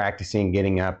practicing,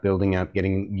 getting up, building up,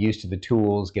 getting used to the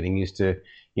tools, getting used to,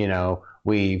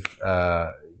 we've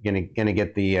gonna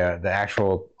get the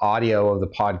actual audio of the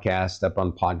podcast up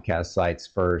on podcast sites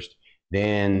first,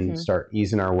 then start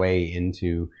easing our way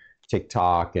into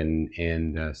TikTok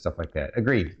and stuff like that.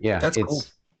 Agreed. Yeah, that's cool.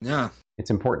 Yeah, it's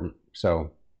important. So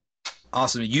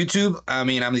awesome. YouTube. I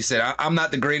mean, I'm said I'm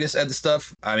not the greatest at the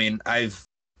stuff. I mean, I've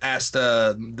asked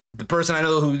the person I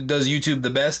know who does YouTube the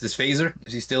best is Phaser.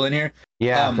 Is he still in here?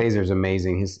 Yeah, Phaser's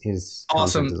amazing. His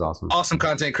content is awesome. Awesome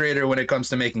content creator when it comes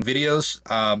to making videos.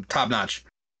 Top notch.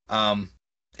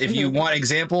 If you want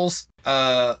examples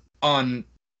on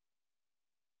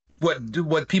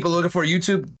what people are looking for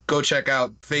YouTube, go check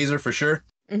out Phaser for sure.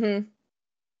 Can't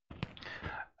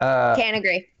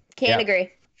agree. Can't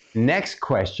agree. Next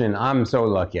question. I'm so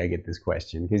lucky I get this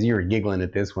question because you were giggling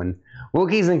at this one.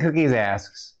 Wookiees and Cookies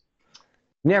asks,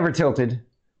 Never Tilted,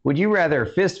 would you rather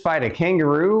fist fight a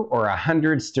kangaroo or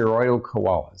 100 steroidal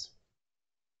koalas?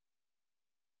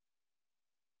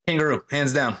 Kangaroo,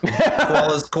 hands down.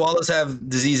 Koalas have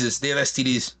diseases. They have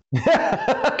STDs.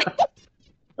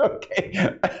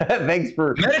 Okay. Thanks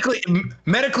for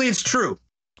medically it's true.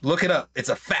 Look it up. It's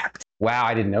a fact. Wow,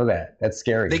 I didn't know that. That's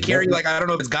scary. They carry, like, I don't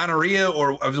know if it's gonorrhea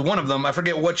or one of them. I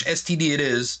forget which STD it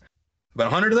is. But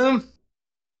 100 of them?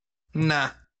 Nah.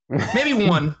 Maybe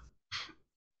one.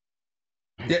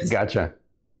 Gotcha.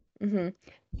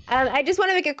 I just want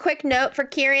to make a quick note for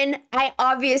Kieran. I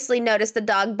obviously noticed the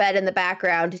dog bed in the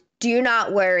background. Do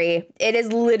not worry. It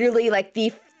is literally like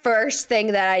the first thing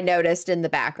that I noticed in the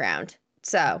background.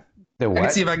 So the what? I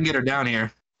can see if I can get her down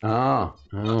here. Oh.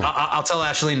 I'll tell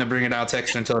Ashleen to bring her down.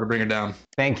 Text her and tell her to bring her down.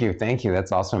 Thank you.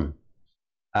 That's awesome.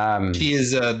 She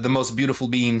is the most beautiful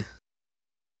being.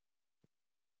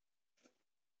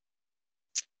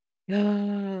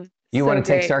 You want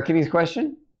to take Starkitty's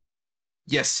question?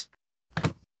 Yes.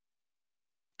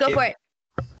 Go for it.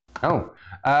 Oh,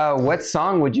 what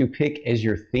song would you pick as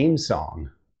your theme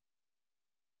song?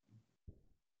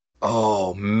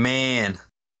 Oh, man.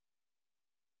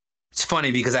 It's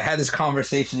funny because I had this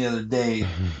conversation the other day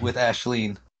with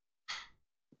Ashleen.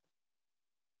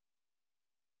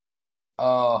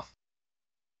 Oh.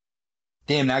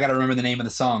 Damn, now I got to remember the name of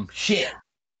the song. Shit.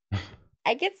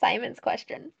 I get Simon's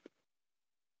question.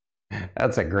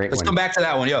 That's a great Let's one. come back to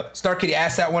that one. Yo, Star Kitty,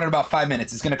 ask that one in about 5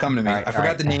 minutes. It's gonna come to me. All right, I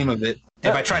forgot the name of it.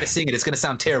 If I try to sing it, it's gonna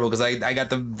sound terrible because I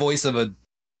got the voice of a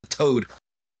toad.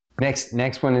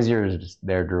 Next one is yours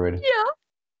there, Druid.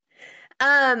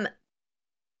 Yeah.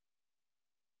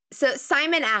 So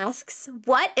Simon asks,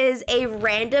 what is a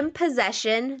random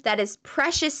possession that is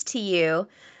precious to you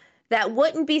that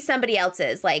wouldn't be somebody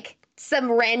else's? Like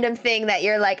some random thing that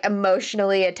you're like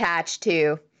emotionally attached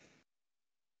to.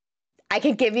 I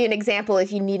can give you an example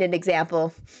if you need an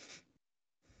example.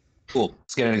 Cool.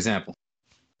 Let's get an example.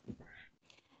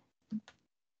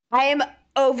 I am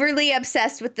overly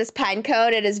obsessed with this pine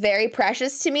cone. It is very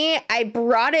precious to me. I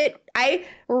wrapped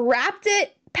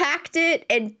it, packed it,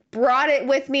 and brought it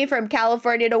with me from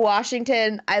California to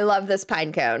Washington. I love this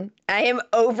pine cone. I am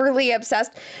overly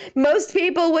obsessed. Most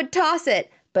people would toss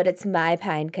it, but it's my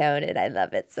pine cone and I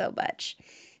love it so much.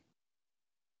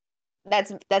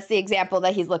 That's the example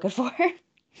that he's looking for.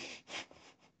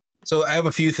 So I have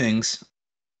a few things,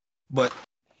 but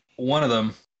one of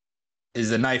them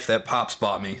is the knife that Pops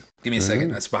bought me. Give me a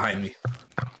second. That's behind me.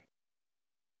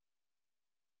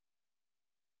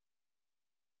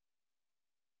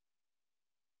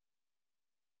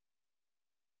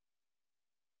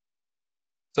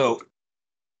 So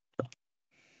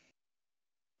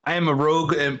I am a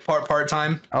rogue and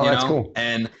part-time, That's cool.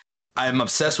 and I'm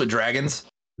obsessed with dragons.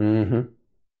 Mm-hmm.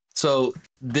 So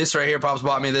this right here, Pops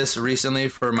bought me this recently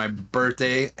for my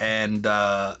birthday, and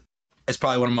it's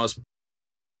probably one of the most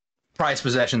prized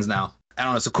possessions now. I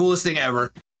don't know, it's the coolest thing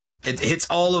ever. It hits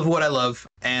all of what I love,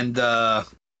 and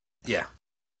yeah.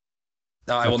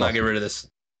 No, I will not get rid of this.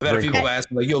 I've had a few people ask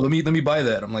me, like, yo, let me buy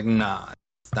that. I'm like, nah,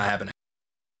 it's not happening.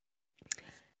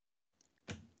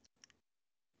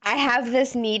 I have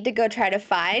this need to go try to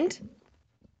find,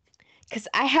 because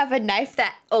I have a knife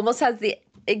that almost has the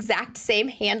exact same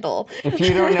handle. If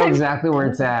you don't know exactly where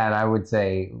it's at, I would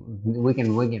say we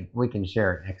can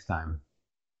share it next time.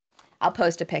 I'll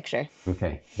post a picture.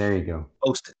 Okay, there you go.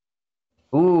 Post it.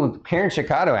 Ooh, Karen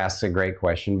Chicago asks a great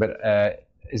question, but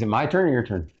is it my turn or your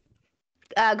turn?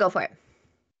 Go for it.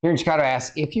 Karen Chicago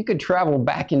asks, if you could travel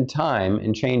back in time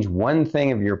and change one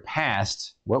thing of your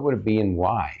past, what would it be and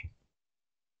why?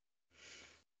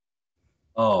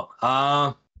 Oh,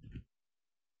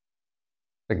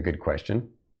 That's a good question.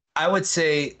 I would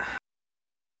say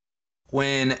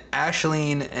when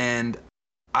Ashleen and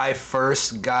I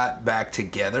first got back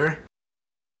together,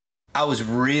 I was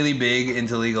really big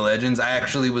into League of Legends. I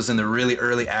actually was in the really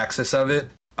early access of it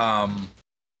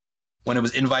when it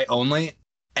was invite only,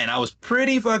 and I was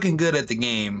pretty fucking good at the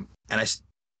game. And I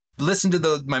listened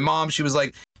to my mom. She was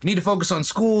like, "You need to focus on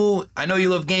school. I know you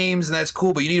love games, and that's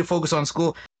cool, but you need to focus on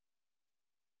school."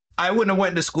 I wouldn't have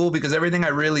went to school because everything I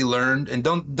really learned, and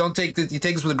don't take this, you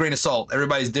take this with a grain of salt.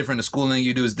 Everybody's different. The schooling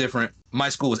you do is different. My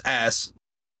school was ass,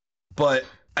 but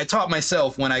I taught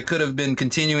myself when I could have been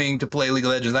continuing to play League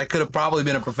of Legends. I could have probably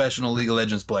been a professional League of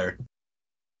Legends player.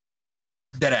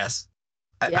 Dead ass.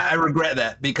 Yeah. I regret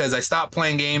that because I stopped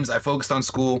playing games. I focused on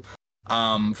school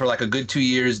for like a good 2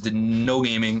 years, did no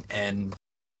gaming, and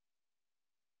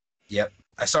yep.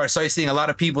 I started seeing a lot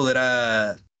of people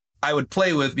that I would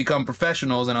play with become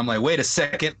professionals, and I'm like, wait a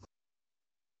second.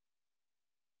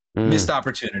 Missed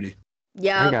opportunity.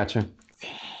 Yeah. I gotcha.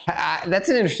 That's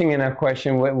an interesting enough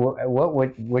question.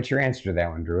 What's your answer to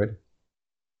that one, Druid?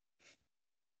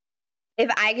 If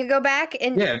I could go back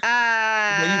and yeah, you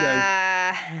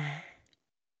guys.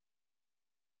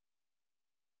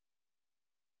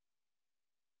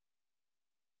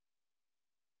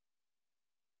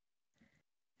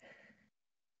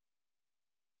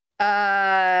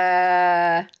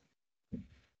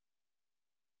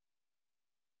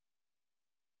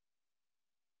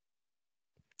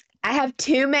 I have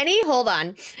too many. Hold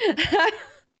on.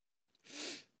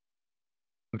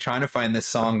 I'm trying to find this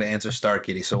song to answer Star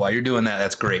Kitty. So while you're doing that,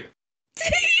 that's great.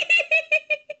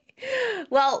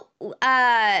 Well,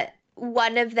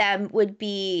 one of them would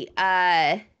be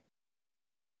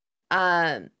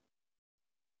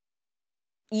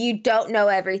you don't know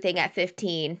everything at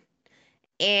 15,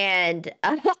 and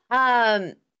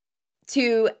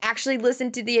to actually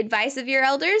listen to the advice of your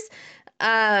elders.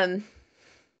 And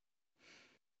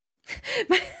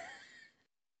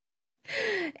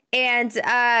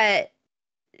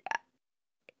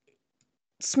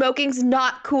smoking's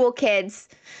not cool, kids.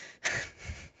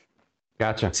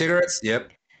 Gotcha. Cigarettes?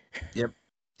 Yep.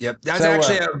 That's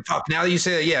actually now that you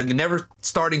say that, yeah, never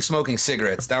starting smoking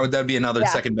cigarettes. That'd be another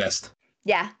second best.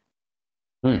 Yeah.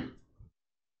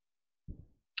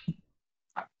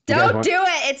 Don't do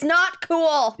it. It's not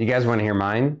cool. You guys want to hear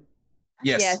mine?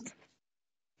 Yes.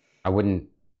 I wouldn't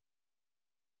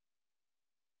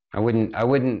I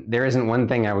wouldn't, there isn't one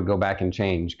thing I would go back and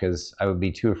change because I would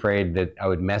be too afraid that I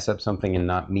would mess up something and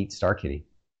not meet Star Kitty.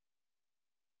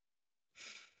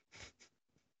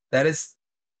 That's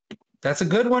a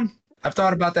good one. I've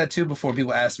thought about that too before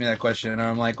people ask me that question, and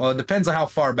I'm like, well, it depends on how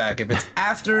far back. If it's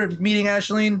after meeting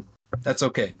Ashleen, that's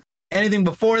okay. Anything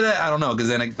before that, I don't know, because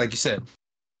then, like you said,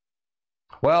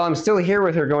 Well, I'm still here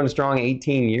with her going strong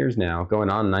 18 years now, going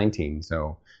on 19.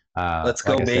 So let's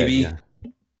like go, I baby.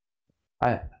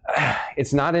 Said,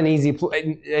 it's not an easy.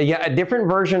 Yeah, a different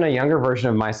version, a younger version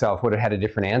of myself would have had a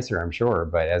different answer, I'm sure.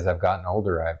 But as I've gotten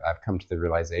older, I've come to the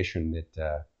realization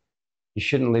that you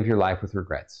shouldn't live your life with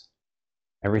regrets.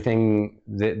 Everything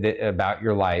that about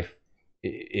your life,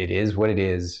 it is what it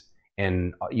is,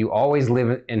 and you always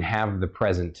live and have the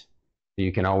present. So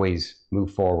you can always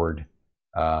move forward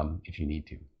if you need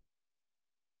to.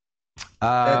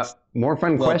 More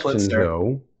fun well questions, put, sir.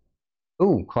 though.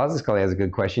 Ooh, Closet Scully has a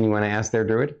good question. You want to ask there,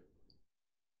 Druid?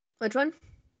 Which one?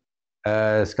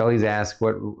 Scully's asked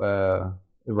what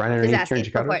right underneath here in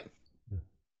Chicago.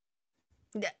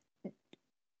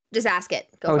 Just ask it.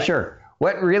 Go oh, for sure. It.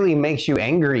 What really makes you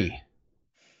angry?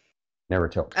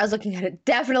 NeverTilt. I was looking at it.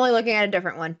 Definitely looking at a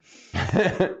different one.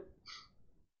 Makes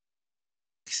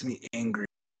me angry.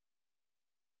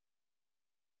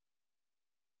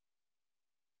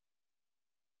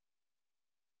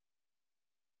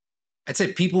 I'd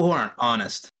say people who aren't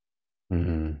honest.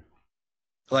 Mm-hmm.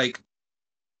 Like,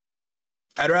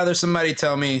 I'd rather somebody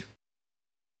tell me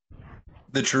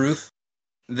the truth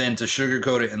than to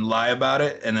sugarcoat it and lie about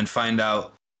it and then find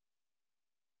out,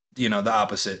 the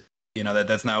opposite.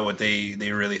 That's not what they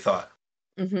really thought.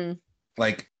 Mm-hmm.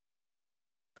 Like,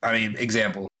 I mean,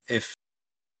 example, if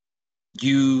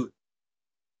you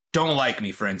don't like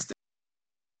me, for instance,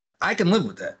 I can live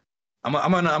with that. I'm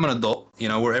an adult,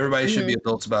 where everybody should be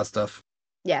adults about stuff.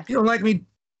 Yeah. If you don't like me,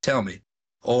 tell me.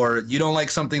 Or you don't like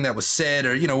something that was said,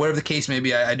 or whatever the case may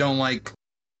be. I don't like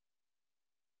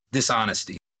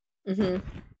dishonesty. Mm-hmm.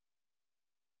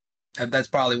 That's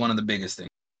probably one of the biggest things.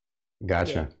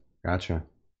 Gotcha.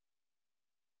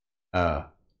 Did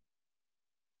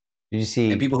you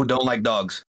see? And people who don't like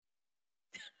dogs.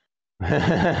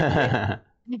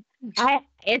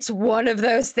 It's one of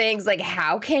those things. Like,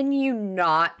 how can you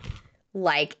not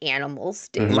like animals,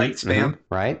 dude? Mm-hmm. Light spam.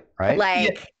 Mm-hmm. Right.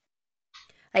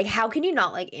 Like, how can you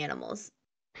not like animals?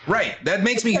 Right. That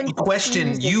makes me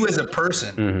question you as a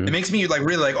person. Mm-hmm. It makes me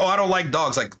really I don't like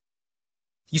dogs. Like,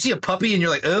 you see a puppy and you're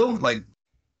like, oh, like,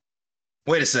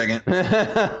 wait a second.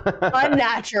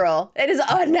 Unnatural. It is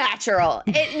unnatural.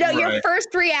 Right. Your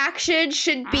first reaction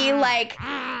should be like,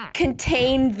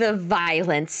 contain the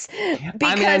violence.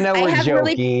 Because I know we're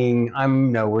joking. I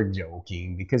know we're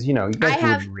joking because you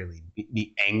guys would really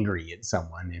be angry at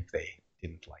someone if they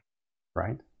didn't like it,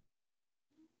 right?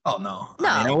 Oh no.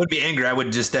 I mean, I would be angry. I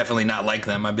would just definitely not like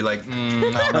them. I'd be like,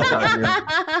 I don't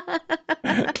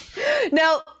know.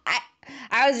 No,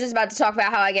 I was just about to talk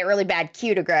about how I get really bad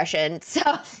cute aggression. So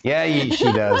yeah,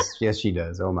 she does. Yes, she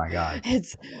does. Oh my God,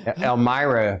 it's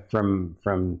Elmira from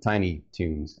Tiny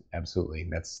Toons. Absolutely,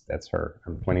 that's her.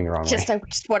 I'm pointing the wrong way. I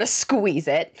just want to squeeze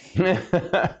it.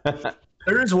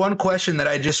 There is one question that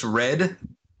I just read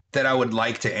that I would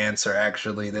like to answer.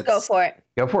 Actually, that's go for it.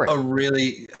 A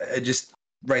really just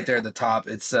right there at the top.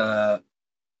 It's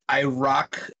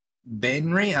Iraq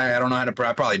Benry. I don't know how to.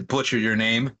 I probably butchered your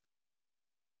name.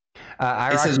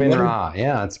 Iraq Ben Ra.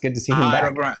 Yeah, it's good to see him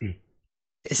back.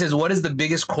 It says, what is the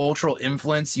biggest cultural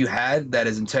influence you had that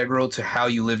is integral to how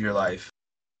you live your life?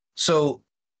 So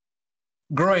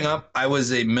growing up, I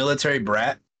was a military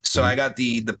brat. So I got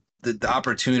the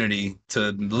opportunity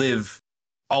to live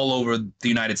all over the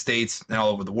United States and all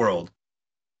over the world.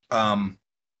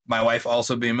 My wife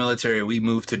also being military, we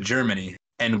moved to Germany,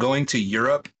 and going to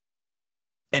Europe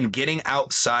and getting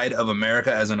outside of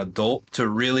America as an adult to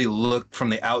really look from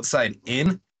the outside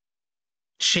in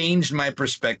changed my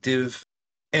perspective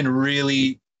and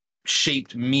really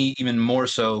shaped me even more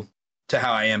so to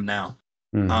how I am now.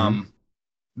 Mm-hmm.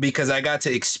 Because I got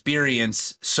to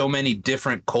experience so many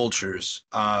different cultures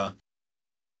that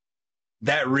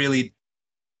really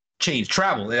changed.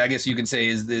 Travel, I guess you can say,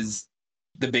 is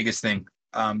the biggest thing.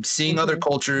 Seeing other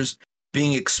cultures,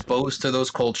 being exposed to those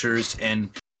cultures, and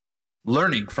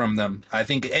learning from them. I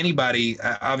think anybody,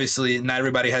 obviously not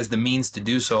everybody has the means to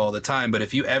do so all the time, but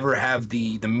if you ever have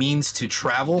the means to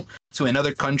travel to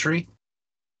another country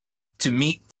to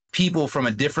meet people from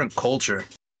a different culture,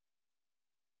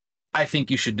 I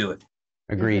think you should do it.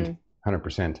 Agreed.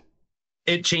 100%.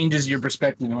 It changes your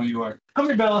perspective on who you are. Come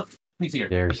here, Bella. Please here.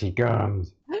 There she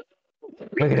comes.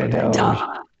 Look at that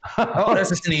dog. Oh,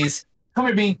 that's a sneeze. Come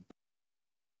here, Bean.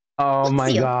 Oh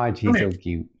my God, she's so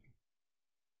cute.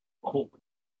 Oh,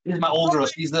 this is my old girl.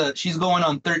 She's going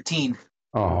on 13.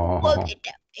 Oh. Look at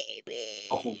that baby.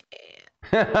 Oh.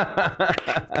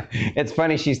 It's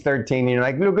funny. She's 13. And you're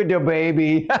like, look at the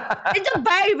baby. It's a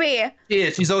baby. Yeah,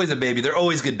 she's always a baby. They're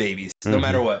always good babies, no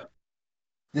matter what.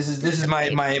 This is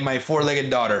my four-legged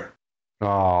daughter.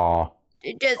 Oh.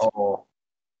 Just Oh.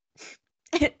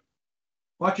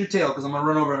 Watch your tail, because I'm gonna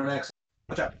run over an next.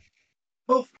 Watch out.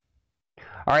 Poof. All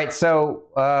right. So,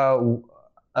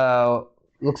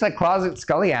 looks like Closet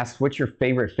Scully asks, "What's your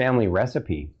favorite family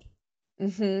recipe?"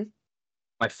 Mm-hmm.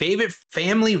 My favorite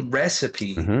family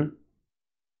recipe. Mm-hmm.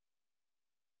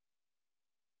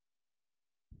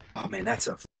 Oh man, that's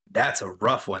a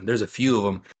rough one. There's a few of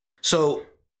them. So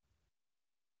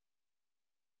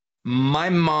my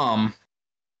mom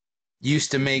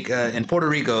used to make in Puerto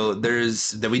Rico.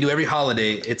 There's that we do every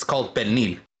holiday. It's called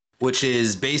pernil, which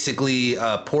is basically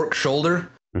a pork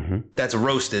shoulder that's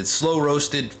roasted, slow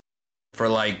roasted for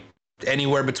like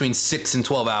anywhere between 6 and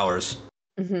 12 hours.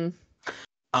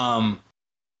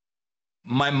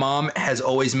 My mom has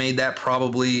always made that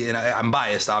probably, and I'm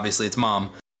biased, obviously, it's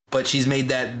mom, but she's made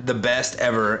that the best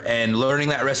ever. And learning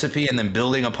that recipe and then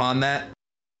building upon that,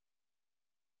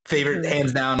 favorite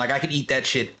hands down. Like I could eat that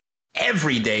shit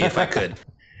every day if I could.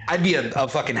 I'd be a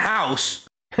fucking house,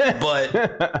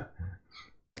 but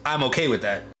I'm okay with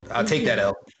that. I'll take that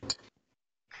L.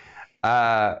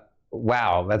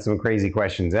 Wow, that's some crazy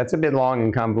questions. That's a bit long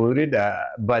and convoluted,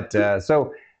 but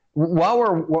so. While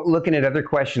we're looking at other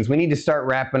questions, we need to start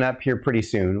wrapping up here pretty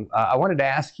soon. I wanted to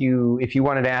ask you if you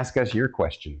wanted to ask us your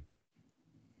question.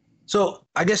 So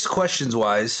I guess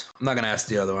questions-wise, I'm not going to ask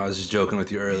the other one. I was just joking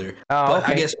with you earlier. But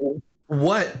I guess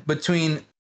what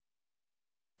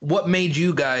made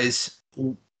you guys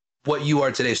what you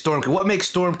are today? Stormkeep. What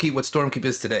makes Stormkeep what Stormkeep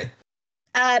is today?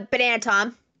 Banana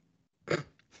Tom.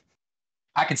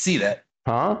 I can see that.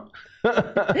 Huh?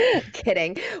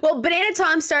 Kidding. Well, Banana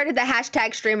Tom started the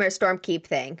hashtag streamer Stormkeep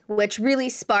thing, which really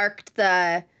sparked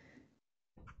the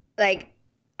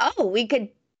we could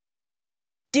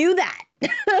do that.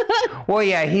 Well,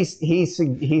 yeah, he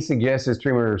suggested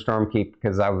streamer Stormkeep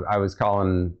because I was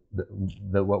calling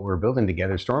the what we're building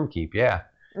together Stormkeep, yeah.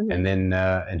 And then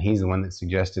and he's the one that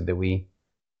suggested that we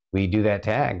do that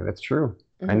tag. That's true.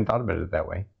 I hadn't thought about it that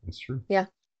way. It's true. Yeah.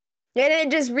 And it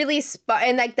just really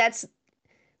and that's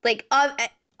like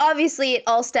obviously it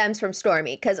all stems from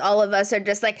Stormy because all of us are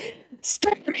just like,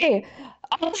 Stormy,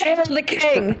 all hail the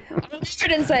king, our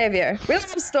Lord and Savior. We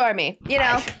love Stormy, you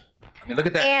know. I mean, look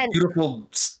at that beautiful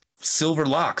silver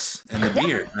locks and the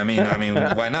beard. I mean,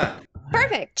 why not?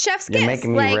 Perfect, chef's kiss. You're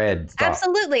making me red. Stop.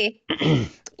 Absolutely.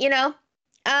 You know,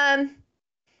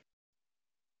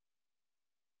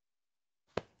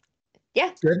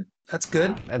 yeah. Good. That's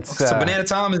good. So Banana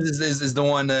Tom is the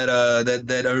one that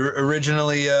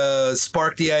originally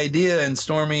sparked the idea, and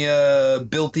Stormy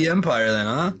built the empire. Then,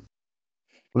 huh?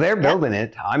 Well, they're building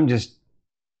it. I'm just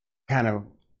kind of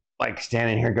like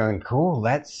standing here going, "Cool,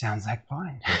 that sounds like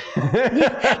fun."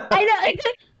 Yeah, I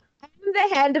know. I'm the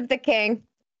hand of the king.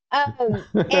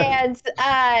 And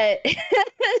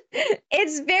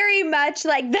it's very much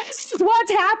like, this is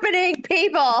what's happening,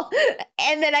 people.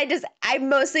 And then I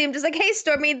mostly am just like, hey,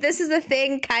 Stormy, this is a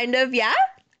thing, kind of, yeah?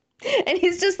 And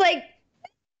he's just like,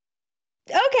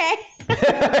 okay.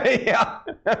 Yeah.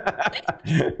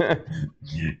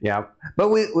 Yeah. But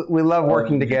we love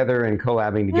working together and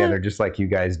collabing together just like you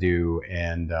guys do.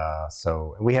 And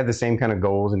so we have the same kind of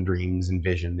goals and dreams and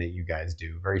vision that you guys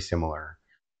do, very similar.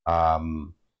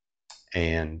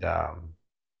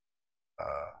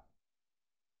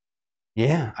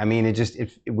 Yeah, I mean,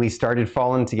 we started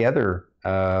falling together,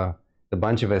 the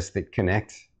bunch of us that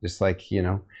connect, just like, you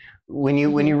know, when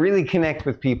you really connect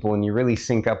with people and you really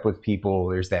sync up with people,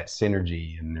 there's that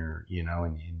synergy and you know,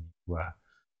 and you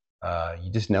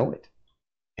just know it.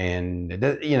 And,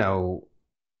 you know,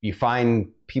 you find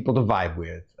people to vibe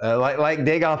with. Like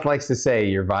Dagoth likes to say,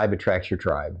 your vibe attracts your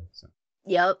tribe. So.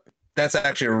 Yep. That's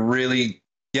actually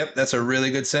that's a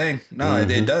really good saying. No,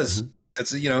 it does.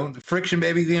 That's, you know, friction,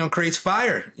 baby, you know, creates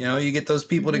fire. You know, you get those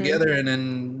people together and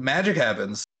then magic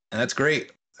happens. And that's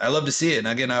great. I love to see it. And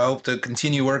again, I hope to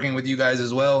continue working with you guys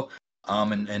as well,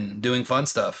 and doing fun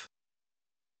stuff.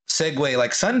 Segue,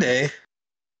 like Sunday.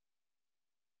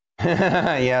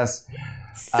 Yes.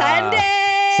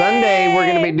 Sunday, we're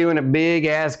going to be doing a big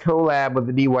ass collab with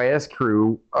the DYS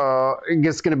crew.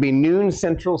 It's going to be noon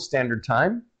Central Standard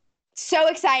Time. So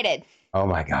excited. Oh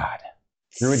my God.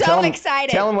 So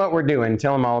excited. Tell them what we're doing.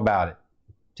 Tell them all about it.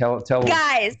 Tell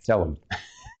guys. Tell them.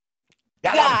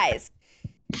 Guys.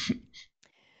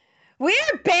 We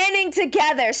are banding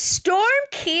together.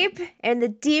 Stormkeep and the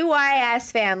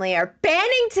DYS family are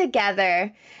banding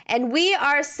together, and we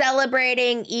are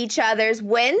celebrating each other's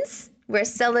wins. We're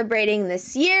celebrating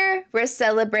this year. We're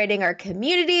celebrating our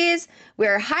communities.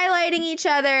 We're highlighting each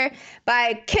other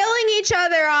by killing each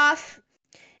other off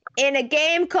in a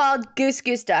game called Goose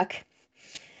Goose Duck.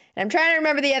 And I'm trying to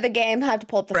remember the other game. I have to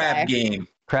pull up the flyer. Crab game.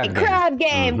 Crab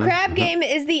game. Mhm, Crab mhm. game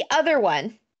is the other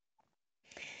one.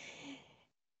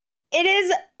 It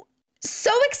is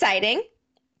so exciting.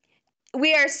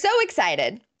 We are so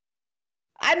excited.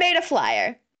 I made a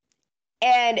flyer,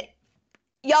 and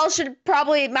y'all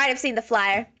might have seen the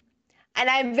flyer. And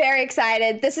I'm very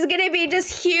excited. This is going to be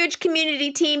just huge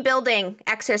community team building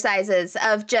exercises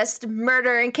of just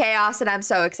murder and chaos, and I'm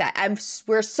so excited.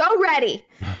 We're so ready.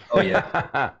 Oh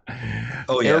yeah.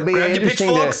 Oh yeah. It'll be Grab your interesting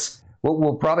to. pitchforks.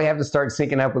 We'll probably have to start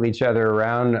syncing up with each other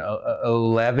around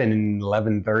 11 and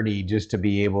 11:30 just to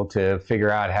be able to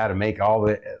figure out how to make all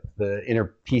the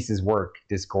inner pieces work,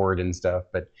 Discord and stuff.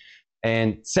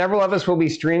 And several of us will be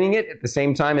streaming it at the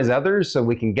same time as others, so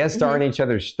we can guest star in each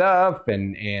other's stuff,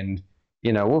 and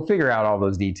we'll figure out all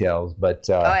those details. But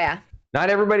Oh yeah.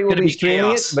 not everybody will Gonna be be streaming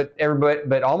chaos. it,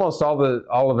 but almost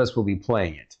all of us will be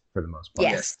playing it for the most part.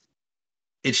 Yes.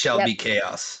 It shall Yep. be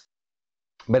chaos.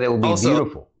 But it will be Also-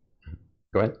 beautiful.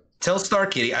 Go ahead. Tell Star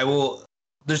Kitty I will.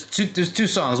 There's two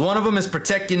songs. One of them is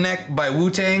 "Protect Your Neck" by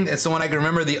Wu-Tang. It's the one I can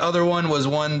remember. The other one was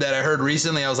one that I heard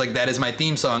recently. I was like, that is my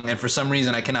theme song, and for some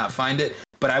reason I cannot find it.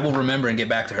 But I will remember and get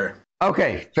back to her.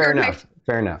 Okay, fair Perfect.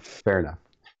 enough.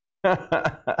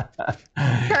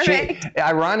 Perfect.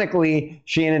 Ironically,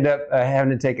 she ended up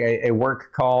having to take a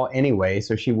work call anyway,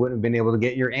 so she wouldn't have been able to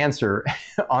get your answer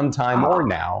on time or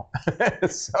now.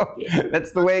 So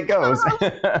that's the way it goes.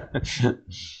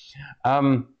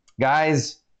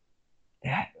 Guys,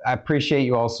 I appreciate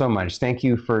you all so much. Thank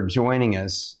you for joining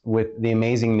us with the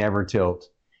amazing NeverTilt.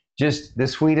 Just the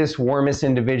sweetest, warmest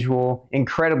individual,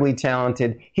 incredibly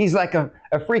talented. He's like a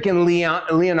freaking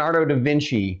Leonardo da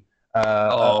Vinci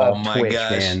Oh of my Twitch,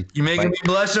 gosh. man. You're making me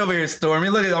blush over here, Stormy.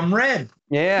 Look at I'm red.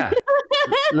 Yeah.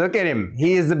 Look at him.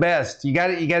 He is the best. You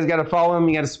guys got to follow him.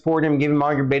 You got to support him. Give him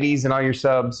all your biddies and all your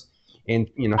subs. And,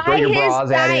 throw Buy your his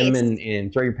bras at him dice.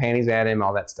 and throw your panties at him,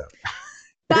 all that stuff.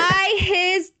 Buy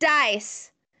his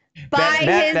dice. Buy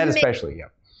that his especially, yeah.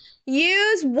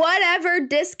 Use whatever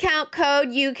discount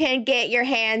code you can get your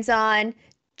hands on.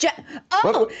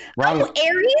 Whoop, wrong.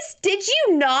 Aries, did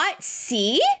you not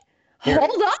see? Here.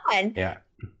 Hold on. Yeah.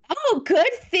 Oh,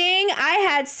 good thing I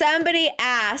had somebody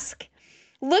ask.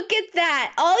 Look at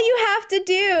that. All you have to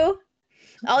do.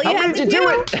 How did you do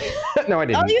it? No, I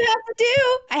didn't. All you have to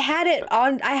do. I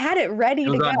had it ready It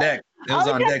to was go. on deck. It was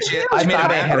All on you deck. have to Shit. do- I She made thought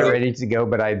a I had it macro. ready to go,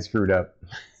 but I'd screwed up.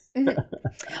 Or you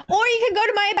can go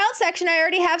to my about section. I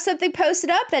already have something posted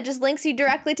up that just links you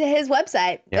directly to his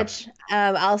website, Yep. which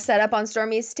I'll set up on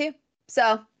Stormy's too.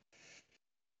 So,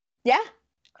 yeah,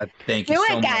 Thank you do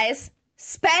so it, much. guys.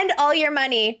 Spend all your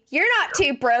money. You're not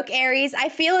too broke, Aries. I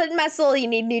feel it in my soul. You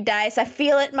need new dice. I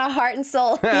feel it in my heart and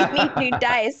soul. You need new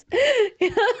dice.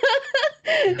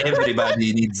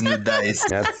 Everybody needs new dice.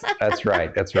 That's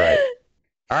right. That's right.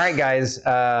 All right, guys.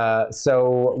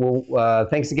 So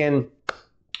thanks again.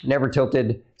 Never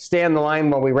Tilted. Stay on the line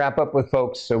while we wrap up with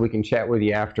folks so we can chat with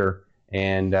you after.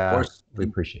 And course. we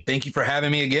appreciate Thank you for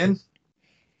having me again.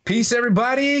 Peace,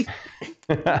 everybody. it.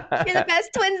 You're the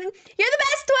best twin. You're the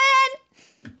best twin.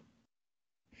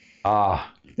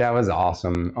 Ah, that was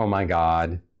awesome. Oh my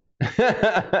God.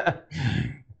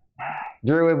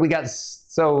 Drew, we got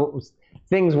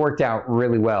things worked out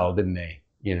really well, didn't they?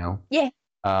 Yeah. Yeah.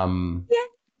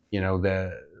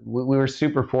 Yeah. We were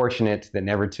super fortunate that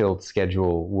NeverTilt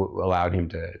schedule allowed him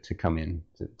to come in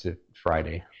to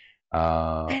Friday.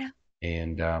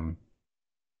 And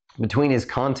between his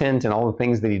content and all the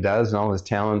things that he does and all his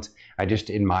talent, I just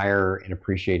admire and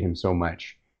appreciate him so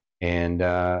much. And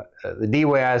the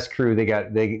DYS crew,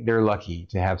 they're lucky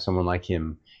to have someone like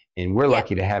him, and we're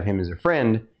lucky to have him as a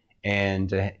friend, and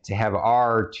to have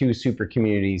our two super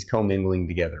communities commingling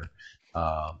together.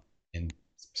 And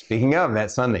speaking of,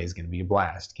 that Sunday is going to be a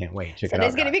blast. Can't wait. Check it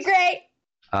out. Sunday's gonna be great.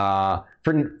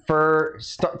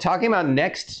 Talking about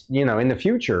next, in the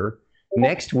future,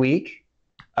 next week,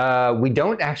 we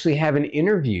don't actually have an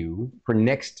interview for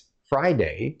next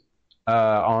Friday.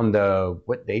 On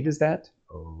what date is that?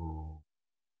 Oh,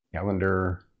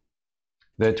 calendar.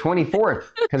 The 24th,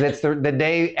 because it's the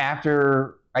day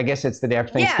after. I guess it's the day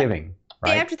after Thanksgiving,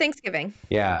 right? Day after Thanksgiving.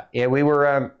 Yeah. We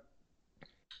were.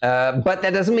 But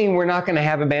that doesn't mean we're not going to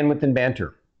have a bandwidth and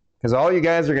banter, because all you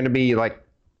guys are going to be like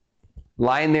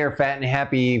lying there fat and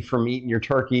happy from eating your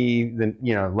turkey, the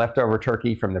leftover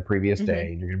turkey from the previous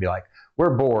day. You're gonna be like, we're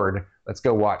bored. Let's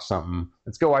go watch something.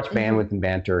 Let's go watch Bandwidth and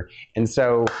Banter. And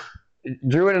so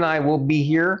Druid and I will be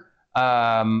here,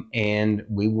 and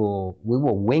we will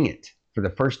wing it for the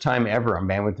first time ever on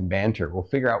Bandwidth and Banter. We'll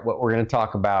figure out what we're going to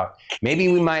talk about. Maybe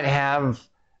we might have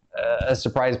a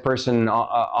surprise person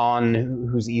on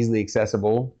who's easily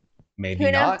accessible. Maybe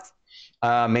not.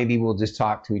 Maybe we'll just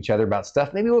talk to each other about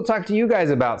stuff. Maybe we'll talk to you guys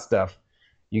about stuff.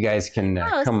 You guys can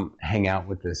come hang out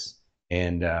with us,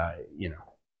 and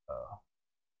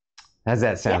how's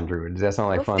that sound, Druid? Does that sound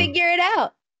like fun? We'll figure it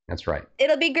out. That's right.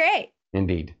 It'll be great.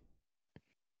 Indeed.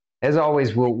 As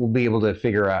always, we'll be able to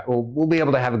figure out. We'll be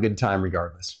able to have a good time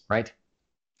regardless, right?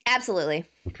 Absolutely.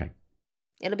 Okay.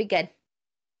 It'll be good.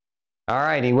 All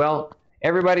righty. Well,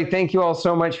 everybody, thank you all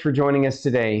so much for joining us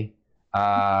today.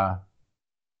 We'll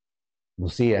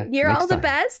see you. You're next all the time.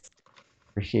 best.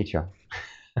 Appreciate y'all.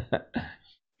 Goodbye.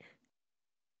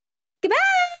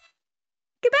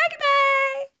 Goodbye.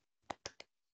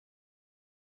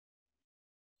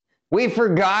 We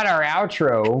forgot our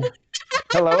outro.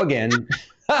 Hello again.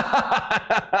 All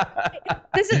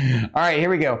right, here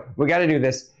we go. We got to do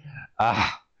this.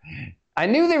 I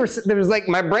knew there was like,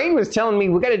 my brain was telling me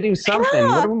we got to do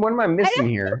something. What am I missing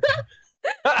here?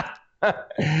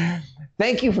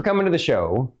 Thank you for coming to the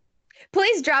show.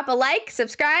 Please drop a like,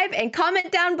 subscribe, and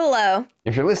comment down below.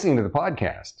 If you're listening to the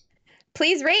podcast,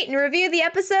 please rate and review the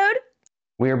episode.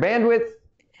 We are Bandwidth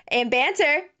and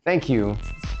Banter. Thank you.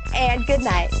 And good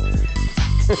night.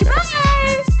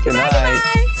 Goodbye. Good night.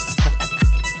 Goodbye.